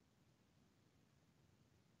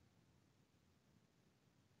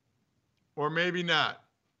 Or maybe not.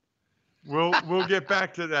 We'll get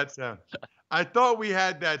back to that sound. I thought we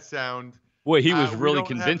had that sound. Boy, he was really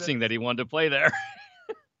convincing that he wanted to play there.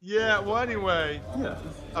 Yeah, well, anyway. Yeah,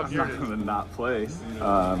 I'm not going to not play.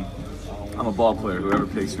 I'm a ball player. Whoever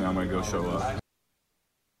picks me, I'm going to go show up.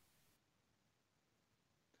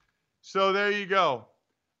 So there you go.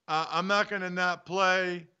 I'm not going to not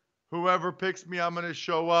play. Whoever picks me, I'm going to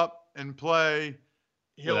show up and play.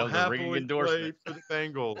 He'll happily play for the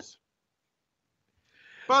Bengals.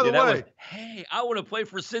 By the way, hey, I want to play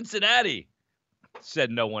for Cincinnati, said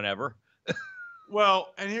no one ever.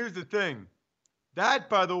 Well, and here's the thing. That,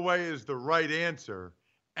 by the way, is the right answer.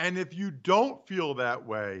 And if you don't feel that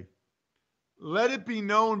way, let it be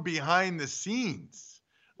known behind the scenes.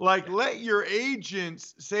 Like, let your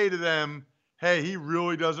agents say to them, hey, he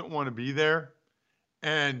really doesn't want to be there.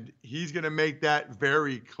 And he's going to make that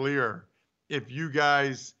very clear. If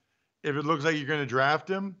it looks like you're going to draft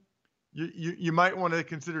him, you might want to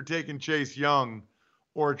consider taking Chase Young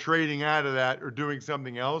or trading out of that or doing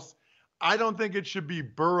something else. I don't think it should be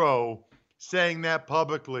Burrow saying that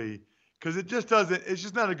publicly because it's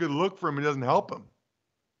just not a good look for him. It doesn't help him.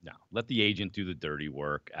 No, let the agent do the dirty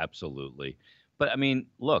work. Absolutely. But I mean,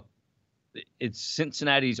 look, it's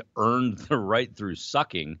Cincinnati's earned the right through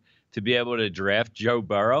sucking to be able to draft Joe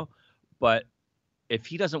Burrow. But if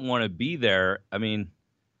he doesn't want to be there, I mean,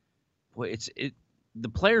 boy, the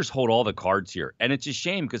players hold all the cards here. And it's a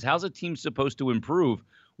shame because how's a team supposed to improve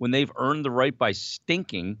when they've earned the right by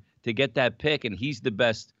stinking to get that pick and he's the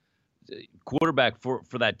best quarterback for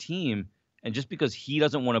that team? And just because he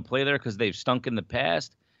doesn't want to play there because they've stunk in the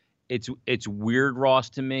past, it's weird, Ross,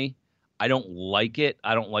 to me. I don't like it.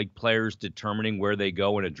 I don't like players determining where they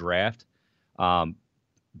go in a draft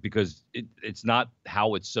because it's not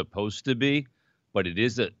how it's supposed to be, but it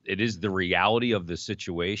is the reality of the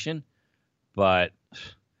situation. But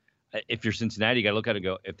if you're Cincinnati, you got to look at it and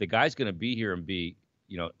go, if the guy's going to be here and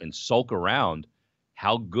and sulk around,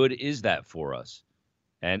 how good is that for us?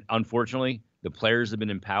 And unfortunately, the players have been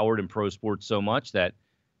empowered in pro sports so much that,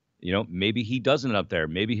 maybe he doesn't end up there.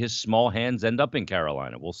 Maybe his small hands end up in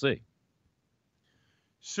Carolina. We'll see.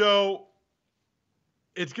 So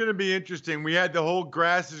it's going to be interesting. We had the whole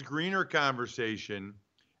grass is greener conversation.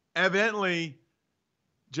 Evidently,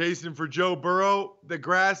 Jason, for Joe Burrow, the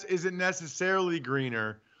grass isn't necessarily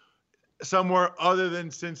greener somewhere other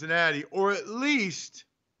than Cincinnati, or at least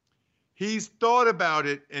he's thought about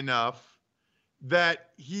it enough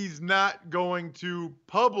that he's not going to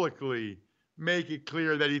publicly make it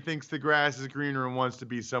clear that he thinks the grass is greener and wants to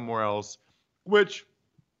be somewhere else, which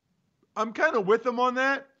I'm kind of with him on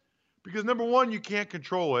that because, number one, you can't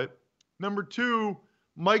control it. Number two,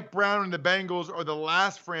 Mike Brown and the Bengals are the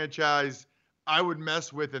last franchise I would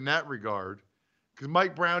mess with in that regard because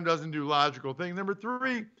Mike Brown doesn't do logical things. Number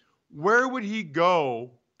three, where would he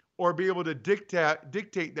go or be able to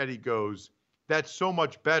dictate that he goes that's so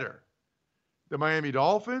much better? The Miami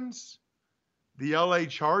Dolphins, the LA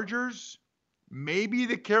Chargers, maybe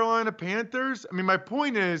the Carolina Panthers. I mean, my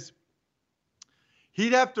point is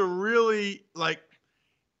he'd have to really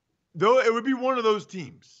though it would be one of those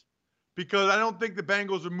teams because I don't think the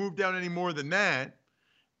Bengals would move down any more than that.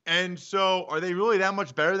 And so are they really that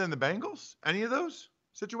much better than the Bengals? Any of those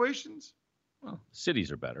situations? Well, cities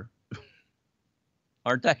are better.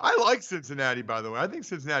 Aren't they? I like Cincinnati, by the way. I think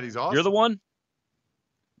Cincinnati's awesome. You're the one?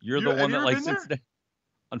 You're the one that likes Cincinnati?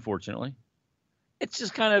 Unfortunately. It's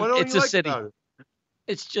just kind of, it's a city.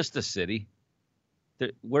 It's just a city.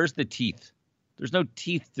 Where's the teeth? There's no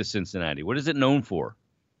teeth to Cincinnati. What is it known for?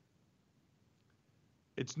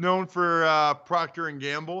 It's known for Procter &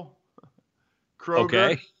 Gamble. Kroger.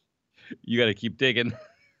 Okay. You got to keep digging.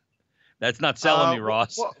 That's not selling me,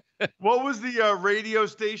 Ross. What was the radio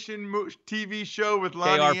station TV show with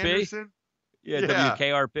Lonnie Anderson? Yeah,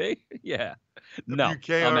 WKRP? Yeah. No,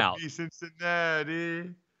 WKRP I'm out.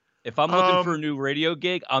 Cincinnati. If I'm looking for a new radio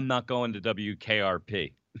gig, I'm not going to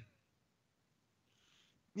WKRP.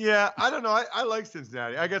 Yeah, I don't know. I like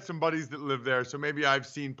Cincinnati. I got some buddies that live there, so maybe I've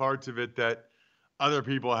seen parts of it that other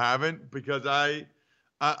people haven't, because I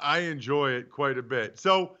enjoy it quite a bit.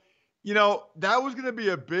 So, you know, that was going to be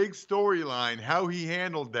a big storyline, how he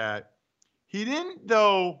handled that. He didn't,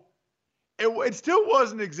 though. It still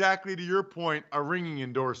wasn't exactly, to your point, a ringing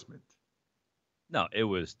endorsement. No, it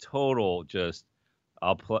was total just,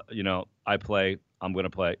 I'll play, you know, I play, I'm going to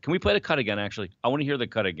play. Can we play the cut again, actually? I want to hear the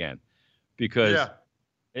cut again, because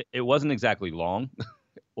it wasn't exactly long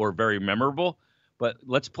or very memorable, but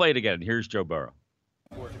let's play it again. Here's Joe Burrow.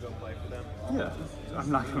 Yeah,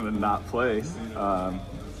 I'm not going to not play. I'm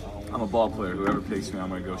a ball player. Whoever picks me, I'm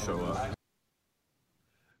going to go show up.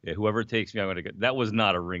 Yeah, whoever takes me, I'm going to go. That was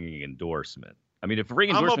not a ringing endorsement. I mean, if a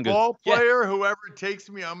ringing endorsement I'm a ball player. Whoever takes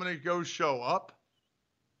me, I'm going to go show up.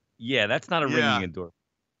 Yeah, that's not a ringing endorsement.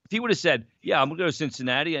 If he would have said, "Yeah, I'm going to go to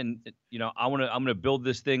Cincinnati, and you know, I'm going to build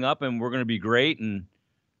this thing up, and we're going to be great, and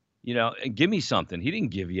you know, and give me something," he didn't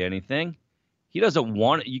give you anything. He doesn't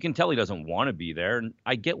want. You can tell he doesn't want to be there, and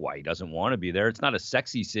I get why he doesn't want to be there. It's not a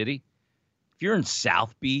sexy city. If you're in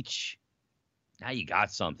South Beach, now you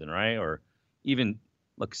got something, right? Or even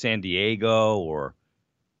like San Diego or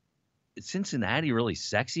Cincinnati, really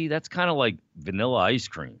sexy? That's kind of like vanilla ice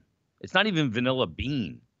cream. It's not even vanilla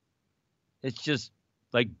bean. It's just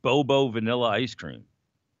like Bobo vanilla ice cream.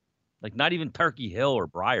 Like not even Turkey Hill or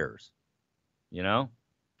Briars, you know?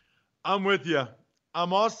 I'm with you.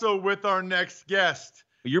 I'm also with our next guest.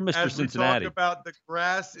 You're Mr. Cincinnati. We talk about the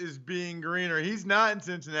grass is being greener. He's not in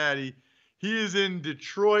Cincinnati. He is in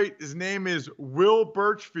Detroit. His name is Will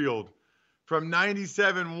Birchfield from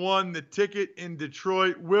 97.1 The Ticket in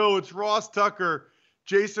Detroit. Will, it's Ross Tucker,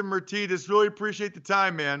 Jason Martinez. Really appreciate the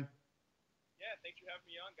time, man. Yeah, thanks for having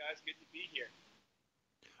me on, guys. Good to be here.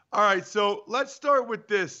 All right, so let's start with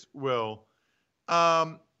this, Will.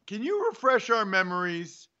 Can you refresh our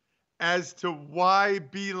memories as to why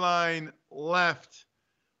Beilein left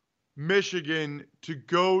Michigan to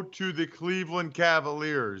go to the Cleveland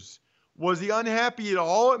Cavaliers? Was he unhappy at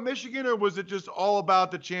all at Michigan, or was it just all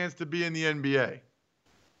about the chance to be in the NBA? A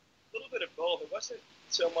little bit of both. It wasn't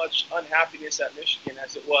so much unhappiness at Michigan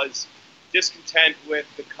as it was discontent with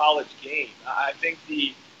the college game. I think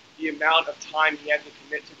the amount of time he had to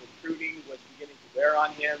commit to recruiting was beginning to wear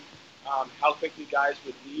on him. How quickly guys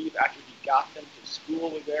would leave after he got them to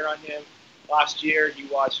school would wear on him. Last year, he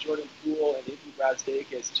watched Jordan Poole and Iggy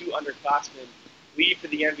Brazdeikis, two underclassmen, leave for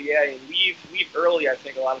the NBA and leave early, I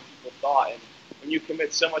think a lot of people thought. And when you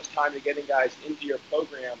commit so much time to getting guys into your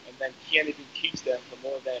program and then can't even teach them for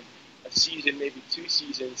more than a season, maybe 2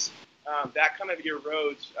 seasons, that kind of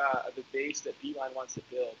erodes the base that Beilein wants to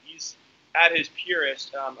build. He's, at his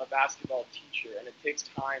purest, a basketball teacher, and it takes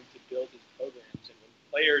time to build his programs. And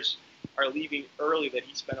when players are leaving early that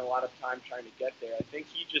he spent a lot of time trying to get there, I think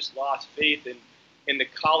he just lost faith in the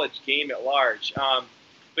college game at large.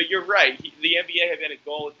 But you're right. The NBA had been a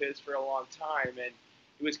goal of his for a long time, and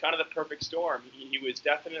it was kind of the perfect storm. He was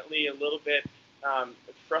definitely a little bit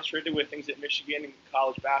frustrated with things at Michigan and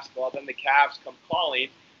college basketball. Then the Cavs come calling,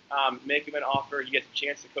 make him an offer. He gets a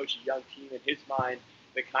chance to coach a young team, in his mind,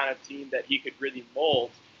 the kind of team that he could really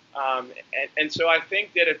mold. And so I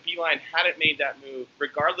think that if Beilein hadn't made that move,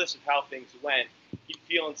 regardless of how things went, he'd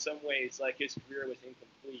feel in some ways like his career was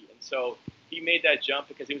incomplete. And so he made that jump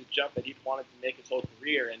because it was a jump that he'd wanted to make his whole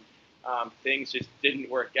career, and things just didn't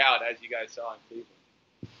work out, as you guys saw in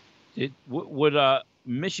Cleveland. Would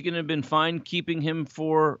Michigan have been fine keeping him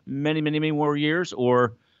for many, many, many more years,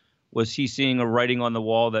 or was he seeing a writing on the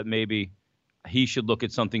wall that maybe he should look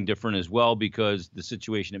at something different as well because the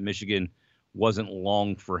situation at Michigan wasn't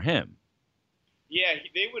long for him? Yeah,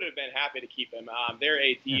 they would have been happy to keep him. Their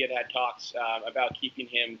AD had talks about keeping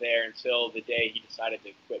him there until the day he decided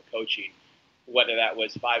to quit coaching, whether that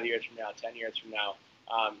was 5 years from now, 10 years from now.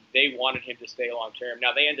 They wanted him to stay long term.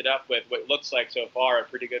 Now, they ended up with what looks like so far a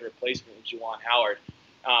pretty good replacement with Juwan Howard.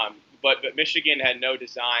 But Michigan had no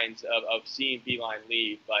designs of seeing Beilein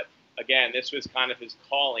leave. But, again, this was kind of his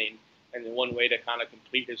calling and one way to kind of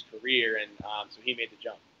complete his career, and so he made the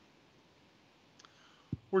jump.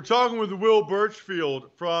 We're talking with Will Birchfield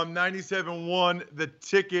from 97.1 The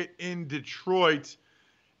Ticket in Detroit.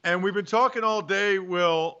 And we've been talking all day,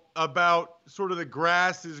 Will, about sort of the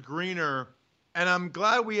grass is greener. And I'm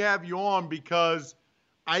glad we have you on because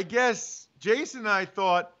I guess Jason and I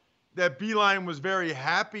thought that Beilein was very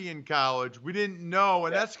happy in college. We didn't know,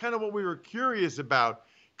 and that's kind of what we were curious about.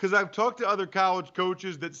 Because I've talked to other college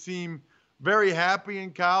coaches that seem very happy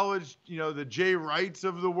in college, you know, the Jay Wrights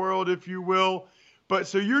of the world, if you will. But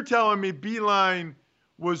so you're telling me Beilein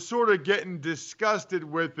was sort of getting disgusted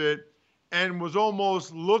with it and was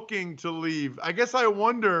almost looking to leave. I guess I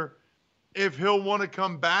wonder if he'll want to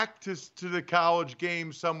come back to the college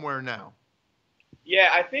game somewhere now. Yeah,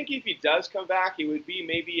 I think if he does come back, it would be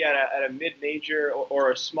maybe at a mid-major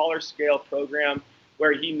or a smaller scale program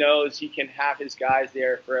where he knows he can have his guys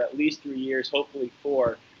there for at least 3 years, hopefully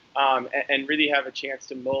 4, and really have a chance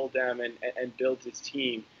to mold them and build his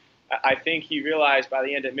team. I think he realized by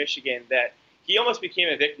the end of Michigan that he almost became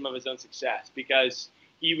a victim of his own success because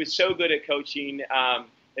he was so good at coaching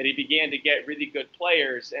that he began to get really good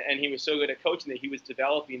players, and he was so good at coaching that he was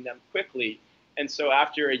developing them quickly. And so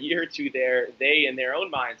after a year or two there, they, in their own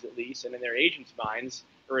minds at least, and in their agents' minds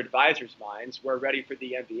or advisors' minds, were ready for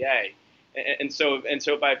the NBA. And so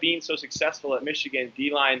by being so successful at Michigan,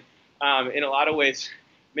 Beilein, in a lot of ways,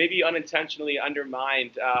 maybe unintentionally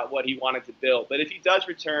undermined what he wanted to build. But if he does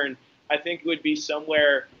return, I think it would be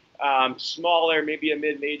somewhere smaller, maybe a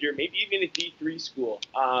mid-major, maybe even a D3 school.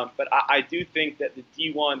 But I do think that the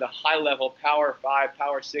D1, the high-level Power 5,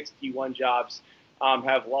 Power 6 D1 jobs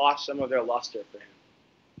have lost some of their luster for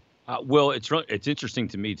him. Will, it's interesting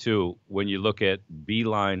to me, too, when you look at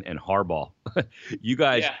Beilein and Harbaugh. You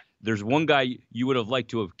guys, There's one guy you would have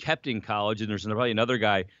liked to have kept in college, and there's probably another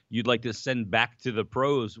guy you'd like to send back to the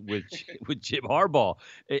pros with Jim Harbaugh.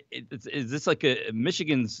 Is this like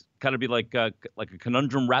Michigan's kind of be like a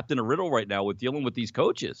conundrum wrapped in a riddle right now with dealing with these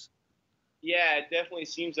coaches? Yeah, it definitely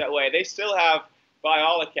seems that way. They still have, by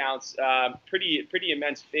all accounts, pretty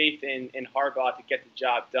immense faith in Harbaugh to get the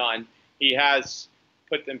job done. He has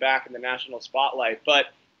put them back in the national spotlight, but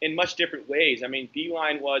in much different ways. I mean,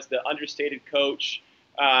 Beilein was the understated coach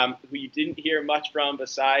who you didn't hear much from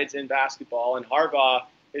besides in basketball, and Harbaugh,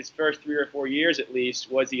 his first 3 or 4 years at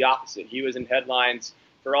least, was the opposite. He was in headlines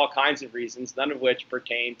for all kinds of reasons, none of which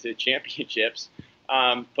pertain to championships.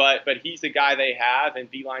 But he's the guy they have,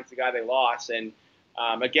 and Beilein's the guy they lost. And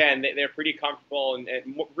again, they're pretty comfortable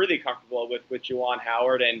and really comfortable with Juwan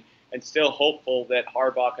Howard, and still hopeful that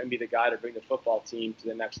Harbaugh can be the guy to bring the football team to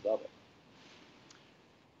the next level.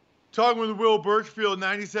 Talking with Will Birchfield,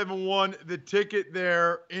 97.1, The Ticket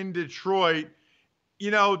there in Detroit.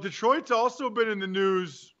 You know, Detroit's also been in the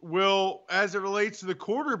news, Will, as it relates to the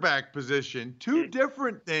quarterback position. Two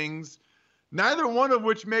different things, neither one of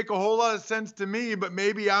which make a whole lot of sense to me, but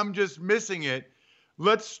maybe I'm just missing it.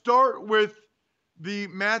 Let's start with the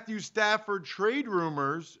Matthew Stafford trade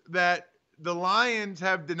rumors that the Lions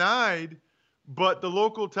have denied, but the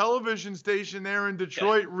local television station there in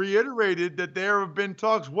Detroit reiterated that there have been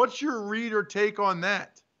talks. What's your read or take on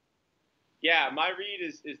that? Yeah, my read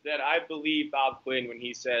is that I believe Bob Quinn when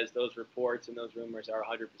he says those reports and those rumors are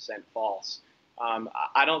 100% false.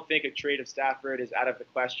 I don't think a trade of Stafford is out of the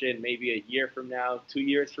question maybe a year from now, 2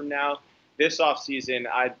 years from now. This offseason,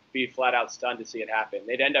 I'd be flat out stunned to see it happen.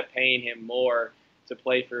 They'd end up paying him more to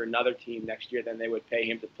play for another team next year than they would pay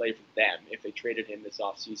him to play for them if they traded him this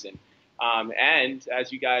offseason. And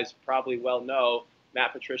as you guys probably well know,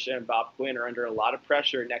 Matt Patricia and Bob Quinn are under a lot of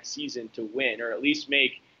pressure next season to win or at least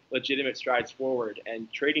make legitimate strides forward.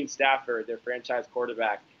 And trading Stafford, their franchise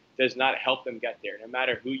quarterback, does not help them get there. No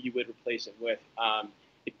matter who you would replace him with,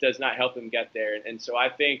 it does not help them get there. And so I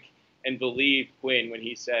think and believe Quinn when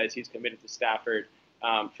he says he's committed to Stafford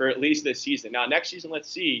for at least this season. Now, next season, let's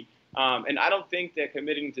see. And I don't think that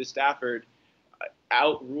committing to Stafford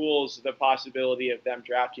outrules the possibility of them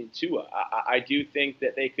drafting Tua. I do think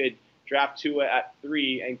that they could draft Tua at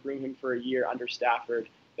 3 and groom him for a year under Stafford,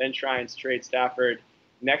 then try and trade Stafford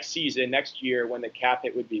next year when the cap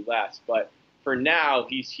hit would be less. But for now,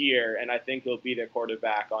 he's here, and I think he'll be their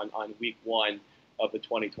quarterback on week 1 of the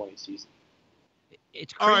 2020 season.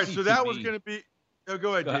 It's crazy. All right, so that was going to be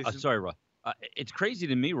go ahead, Jason. Sorry, Ross. It's crazy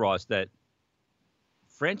to me, Ross, that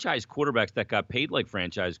franchise quarterbacks that got paid like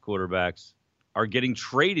franchise quarterbacks are getting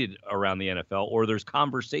traded around the NFL, or there's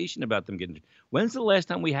conversation about them getting. When's the last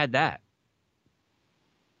time we had that?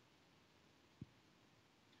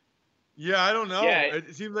 Yeah, I don't know. Yeah,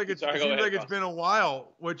 it seems like it's been a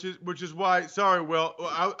while, which is why. Sorry, Will.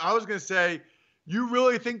 I was going to say, you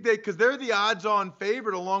really think because they're the odds-on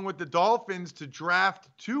favorite along with the Dolphins to draft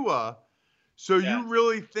Tua. So you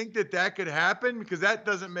really think that could happen? Because that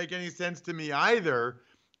doesn't make any sense to me either,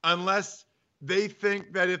 unless they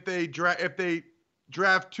think that if they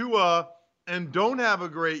draft Tua and don't have a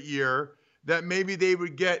great year, that maybe they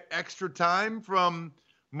would get extra time from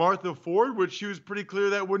Martha Ford, which she was pretty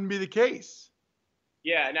clear that wouldn't be the case.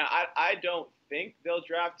 Yeah, no, I don't think they'll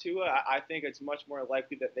draft Tua. I think it's much more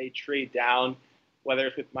likely that they trade down, whether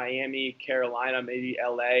it's with Miami, Carolina, maybe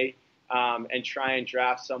LA, and try and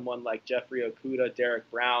draft someone like Jeffrey Okudah, Derek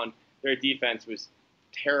Brown. Their defense was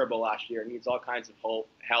terrible last year, needs all kinds of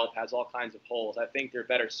help, has all kinds of holes. I think they're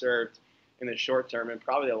better served in the short term and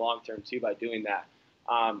probably the long term too by doing that.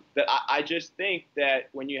 But I just think that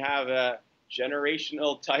when you have a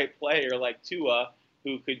generational type player like Tua,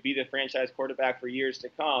 who could be the franchise quarterback for years to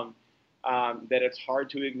come, that it's hard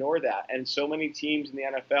to ignore that. And so many teams in the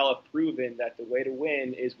NFL have proven that the way to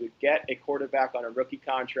win is to get a quarterback on a rookie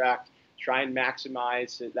contract, try and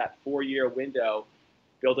maximize that 4-year window,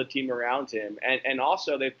 build a team around him. And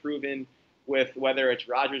also they've proven with whether it's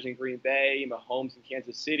Rodgers in Green Bay, Mahomes in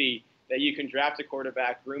Kansas City, that you can draft a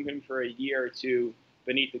quarterback, groom him for a year or two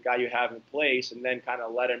beneath the guy you have in place, and then kind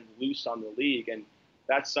of let him loose on the league. And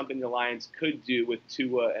that's something the Lions could do with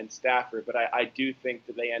Tua and Stafford. But I do think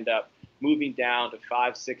that they end up moving down to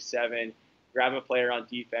 5, 6, 7, grab a player on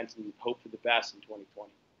defense, and hope for the best in 2020.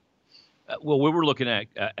 Well, we were looking at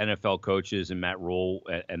NFL coaches and Matt Rule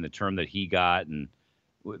and the term that he got. And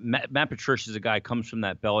Matt Patricia is a guy who comes from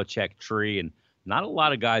that Belichick tree, and not a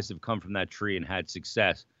lot of guys have come from that tree and had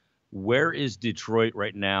success. Where is Detroit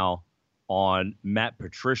right now on Matt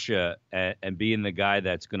Patricia and being the guy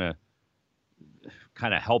that's going to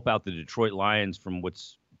kind of help out the Detroit Lions from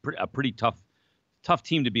what's a pretty tough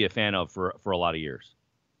team to be a fan of for a lot of years?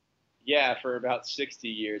 Yeah, for about 60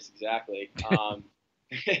 years exactly.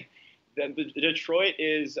 Detroit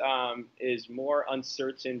is more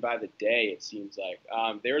uncertain by the day, it seems like.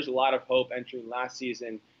 There was a lot of hope entering last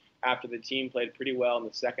season after the team played pretty well in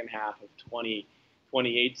the second half of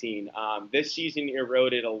 2018. This season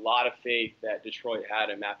eroded a lot of faith that Detroit had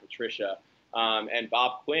in Matt Patricia. And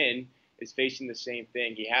Bob Quinn is facing the same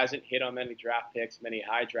thing. He hasn't hit on many draft picks, many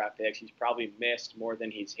high draft picks. He's probably missed more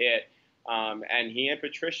than he's hit. And he and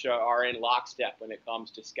Patricia are in lockstep when it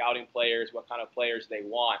comes to scouting players, what kind of players they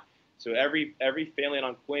want. So every failing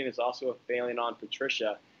on Quinn is also a failing on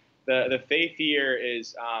Patricia. The faith here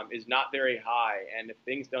is not very high, and if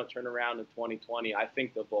things don't turn around in 2020, I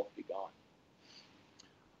think they'll both be gone.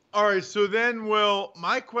 All right, so then, Will,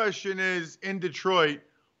 my question is, in Detroit,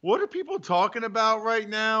 what are people talking about right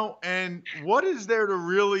now, and what is there to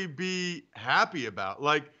really be happy about?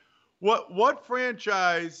 Like, what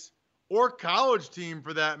franchise or college team,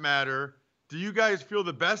 for that matter, do you guys feel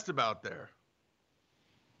the best about there?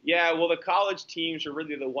 Yeah, well, the college teams are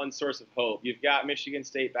really the one source of hope. You've got Michigan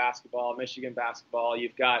State basketball, Michigan basketball.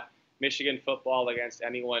 You've got Michigan football against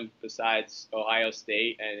anyone besides Ohio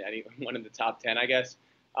State and anyone in the top 10, I guess.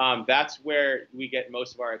 That's where we get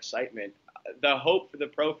most of our excitement. The hope for the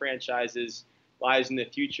pro franchises lies in the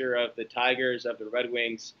future of the Tigers, of the Red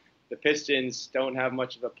Wings. The Pistons don't have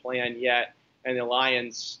much of a plan yet, and the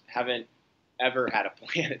Lions haven't ever had a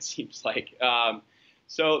plan, it seems like.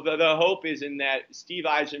 So the hope is in that Steve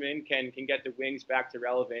Yzerman can get the Wings back to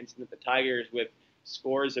relevance, and that the Tigers, with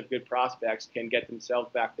scores of good prospects, can get themselves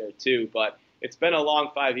back there too. But it's been a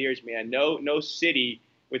long 5 years, man. No city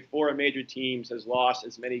with 4 major teams has lost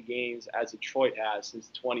as many games as Detroit has since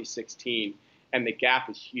 2016, and the gap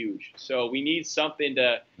is huge. So we need something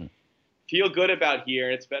to feel good about here,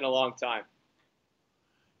 and it's been a long time.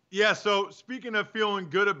 Yeah, so speaking of feeling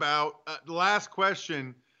good about, the last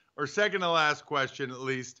question, or second to last question at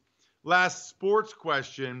least, last sports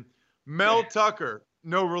question, Mel Tucker,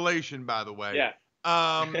 no relation, by the way. Yeah.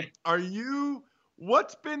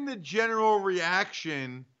 What's been the general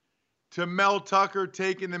reaction to Mel Tucker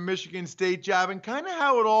taking the Michigan State job, and kind of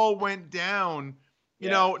how it all went down? You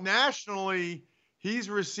know, nationally, he's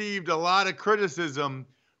received a lot of criticism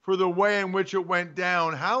for the way in which it went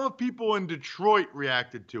down. How have people in Detroit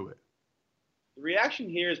reacted to it? The reaction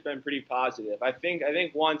here has been pretty positive. I think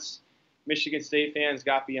once Michigan State fans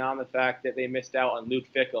got beyond the fact that they missed out on Luke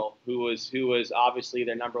Fickell, who was obviously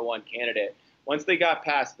their number one candidate, once they got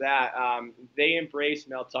past that, they embraced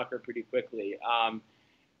Mel Tucker pretty quickly.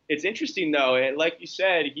 It's interesting, though. Like you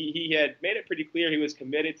said, he had made it pretty clear he was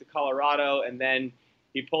committed to Colorado, and then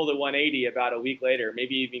he pulled a 180 about a week later,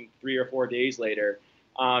 maybe even 3 or 4 days later.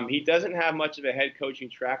 He doesn't have much of a head coaching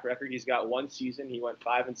track record. He's got one season. He went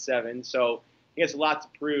 5-7, so he has a lot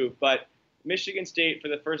to prove. But Michigan State, for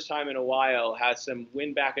the first time in a while, has some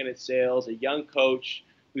wind back in its sails, a young coach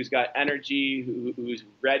who's got energy, who's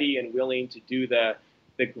ready and willing to do the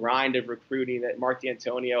grind of recruiting that Mark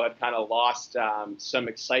D'Antonio had kind of lost some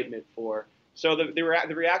excitement for. So the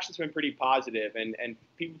reaction's been pretty positive, and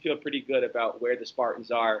people feel pretty good about where the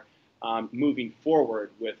Spartans are moving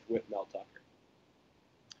forward with Mel Tucker.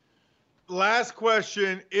 Last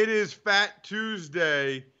question. It is Fat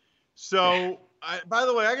Tuesday. So, by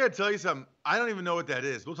the way, I got to tell you something. I don't even know what that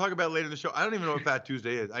is. We'll talk about it later in the show. I don't even know what Fat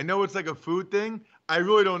Tuesday is. I know it's like a food thing. I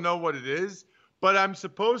really don't know what it is. But I'm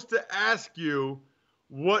supposed to ask you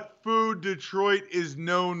what food Detroit is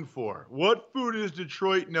known for. What food is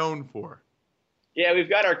Detroit known for? Yeah, we've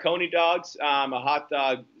got our Coney dogs, a hot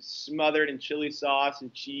dog smothered in chili sauce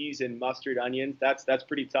and cheese and mustard onions. That's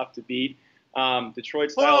pretty tough to beat.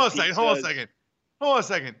 Detroit Hold style on a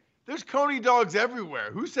second. There's Coney dogs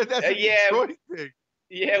everywhere. Who said that's a Detroit thing?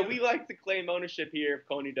 Yeah, we like to claim ownership here of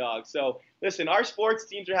Coney dogs. So, listen, our sports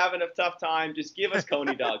teams are having a tough time. Just give us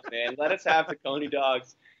Coney dogs, man. Let us have the Coney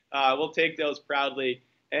dogs. We'll take those proudly.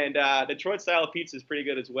 And Detroit-style pizza is pretty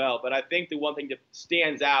good as well. But I think the one thing that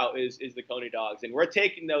stands out is the Coney dogs. And we're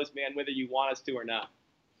taking those, man, whether you want us to or not.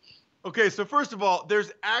 Okay, so first of all,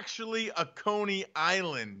 there's actually a Coney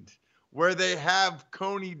Island where they have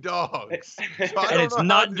Coney dogs. So and it's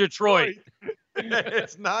not in Detroit.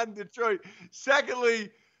 It's not in Detroit. Secondly,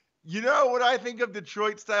 you know what I think of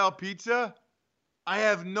Detroit-style pizza? I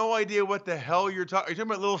have no idea what the hell you're talking. Are you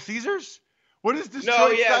talking about Little Caesars? What is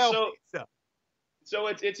Detroit-style pizza? So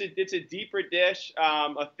it's a deeper dish,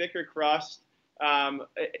 a thicker crust.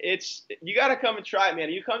 You got to come and try it, man.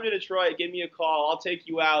 You come to Detroit, give me a call. I'll take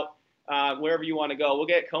you out wherever you want to go. We'll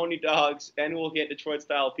get Coney dogs and we'll get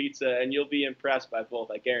Detroit-style pizza, and you'll be impressed by both.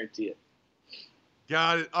 I guarantee it.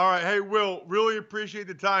 Got it. All right. Hey, Will, really appreciate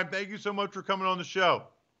the time. Thank you so much for coming on the show.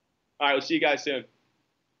 All right. We'll see you guys soon.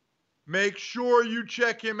 Make sure you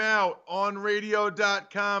check him out on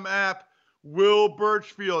radio.com app. Will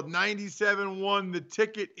Birchfield, 97-1, the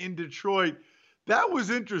ticket in Detroit. That was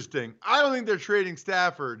interesting. I don't think they're trading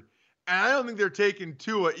Stafford, and I don't think they're taking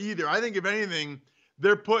Tua either. I think, if anything,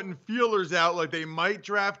 they're putting feelers out like they might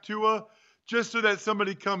draft Tua just so that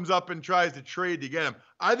somebody comes up and tries to trade to get him.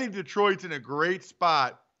 I think Detroit's in a great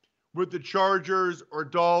spot with the Chargers or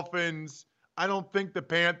Dolphins. I don't think the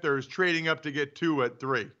Panthers trading up to get Tua at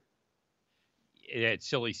 3. It's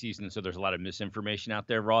silly season, so there's a lot of misinformation out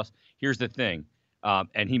there, Ross. Here's the thing,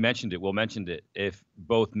 and he mentioned it. Will mentioned it. If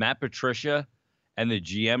both Matt Patricia and the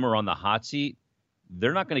GM are on the hot seat,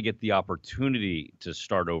 they're not going to get the opportunity to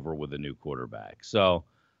start over with a new quarterback. So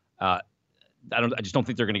I just don't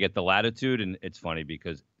think they're going to get the latitude. And it's funny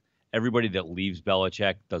because everybody that leaves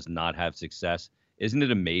Belichick does not have success. Isn't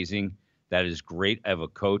it amazing that as great of a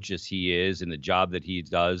coach as he is and the job that he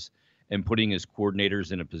does and putting his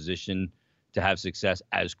coordinators in a position to have success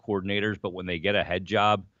as coordinators, but when they get a head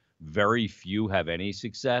job, very few have any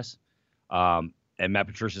success. And Matt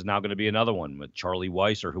Patricia is now going to be another one with Charlie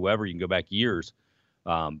Weiss or whoever. You can go back years.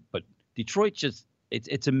 But Detroit just,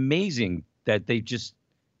 it's amazing that they just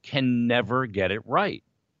can never get it right.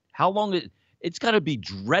 How long it's got to be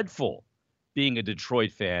dreadful being a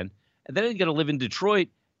Detroit fan. And then you got to live in Detroit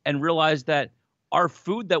and realize that our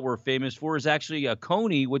food that we're famous for is actually a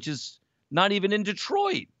Coney, which is not even in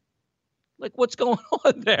Detroit. Like, what's going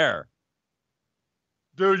on there?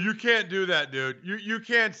 Dude, you can't do that, dude. You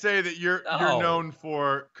can't say that you're known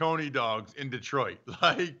for Coney dogs in Detroit.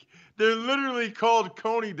 Like, they're literally called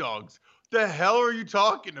Coney dogs. The hell are you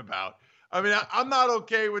talking about? I mean, I'm not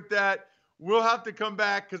okay with that. We'll have to come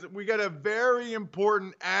back because we got a very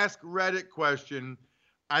important Ask Reddit question.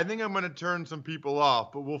 I think I'm going to turn some people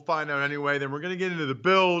off, but we'll find out anyway. Then we're going to get into the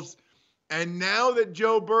Bills. And now that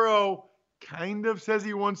Joe Burrow kind of says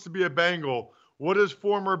he wants to be a Bengal, what does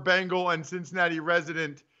former Bengal and Cincinnati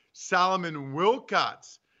resident Solomon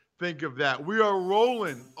Wilcots think of that? We are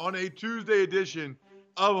rolling on a Tuesday edition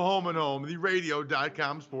of Home and Home, the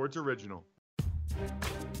radio.com sports original.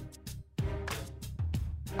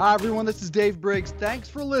 Hi, everyone. This is Dave Briggs. Thanks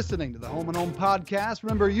for listening to the Home and Home podcast.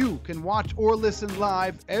 Remember, you can watch or listen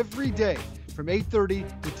live every day from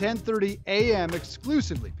 8:30 to 10:30 a.m.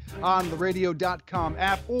 exclusively on the radio.com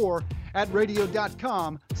app or at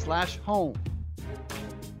radio.com/home.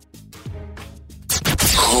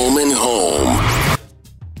 Home and Home.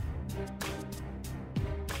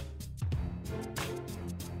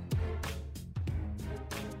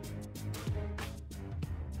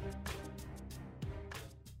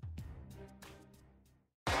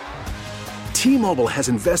 T-Mobile has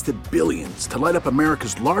invested billions to light up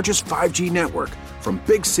America's largest 5G network, from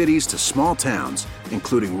big cities to small towns,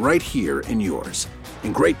 including right here in yours.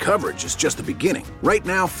 And great coverage is just the beginning. Right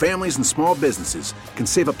now, families and small businesses can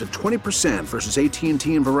save up to 20% versus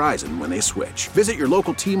AT&T and Verizon when they switch. Visit your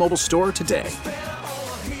local T-Mobile store today.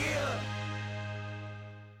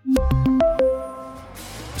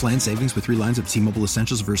 Plan savings with 3 lines of T-Mobile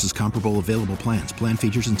Essentials versus comparable available plans. Plan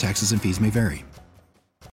features and taxes and fees may vary.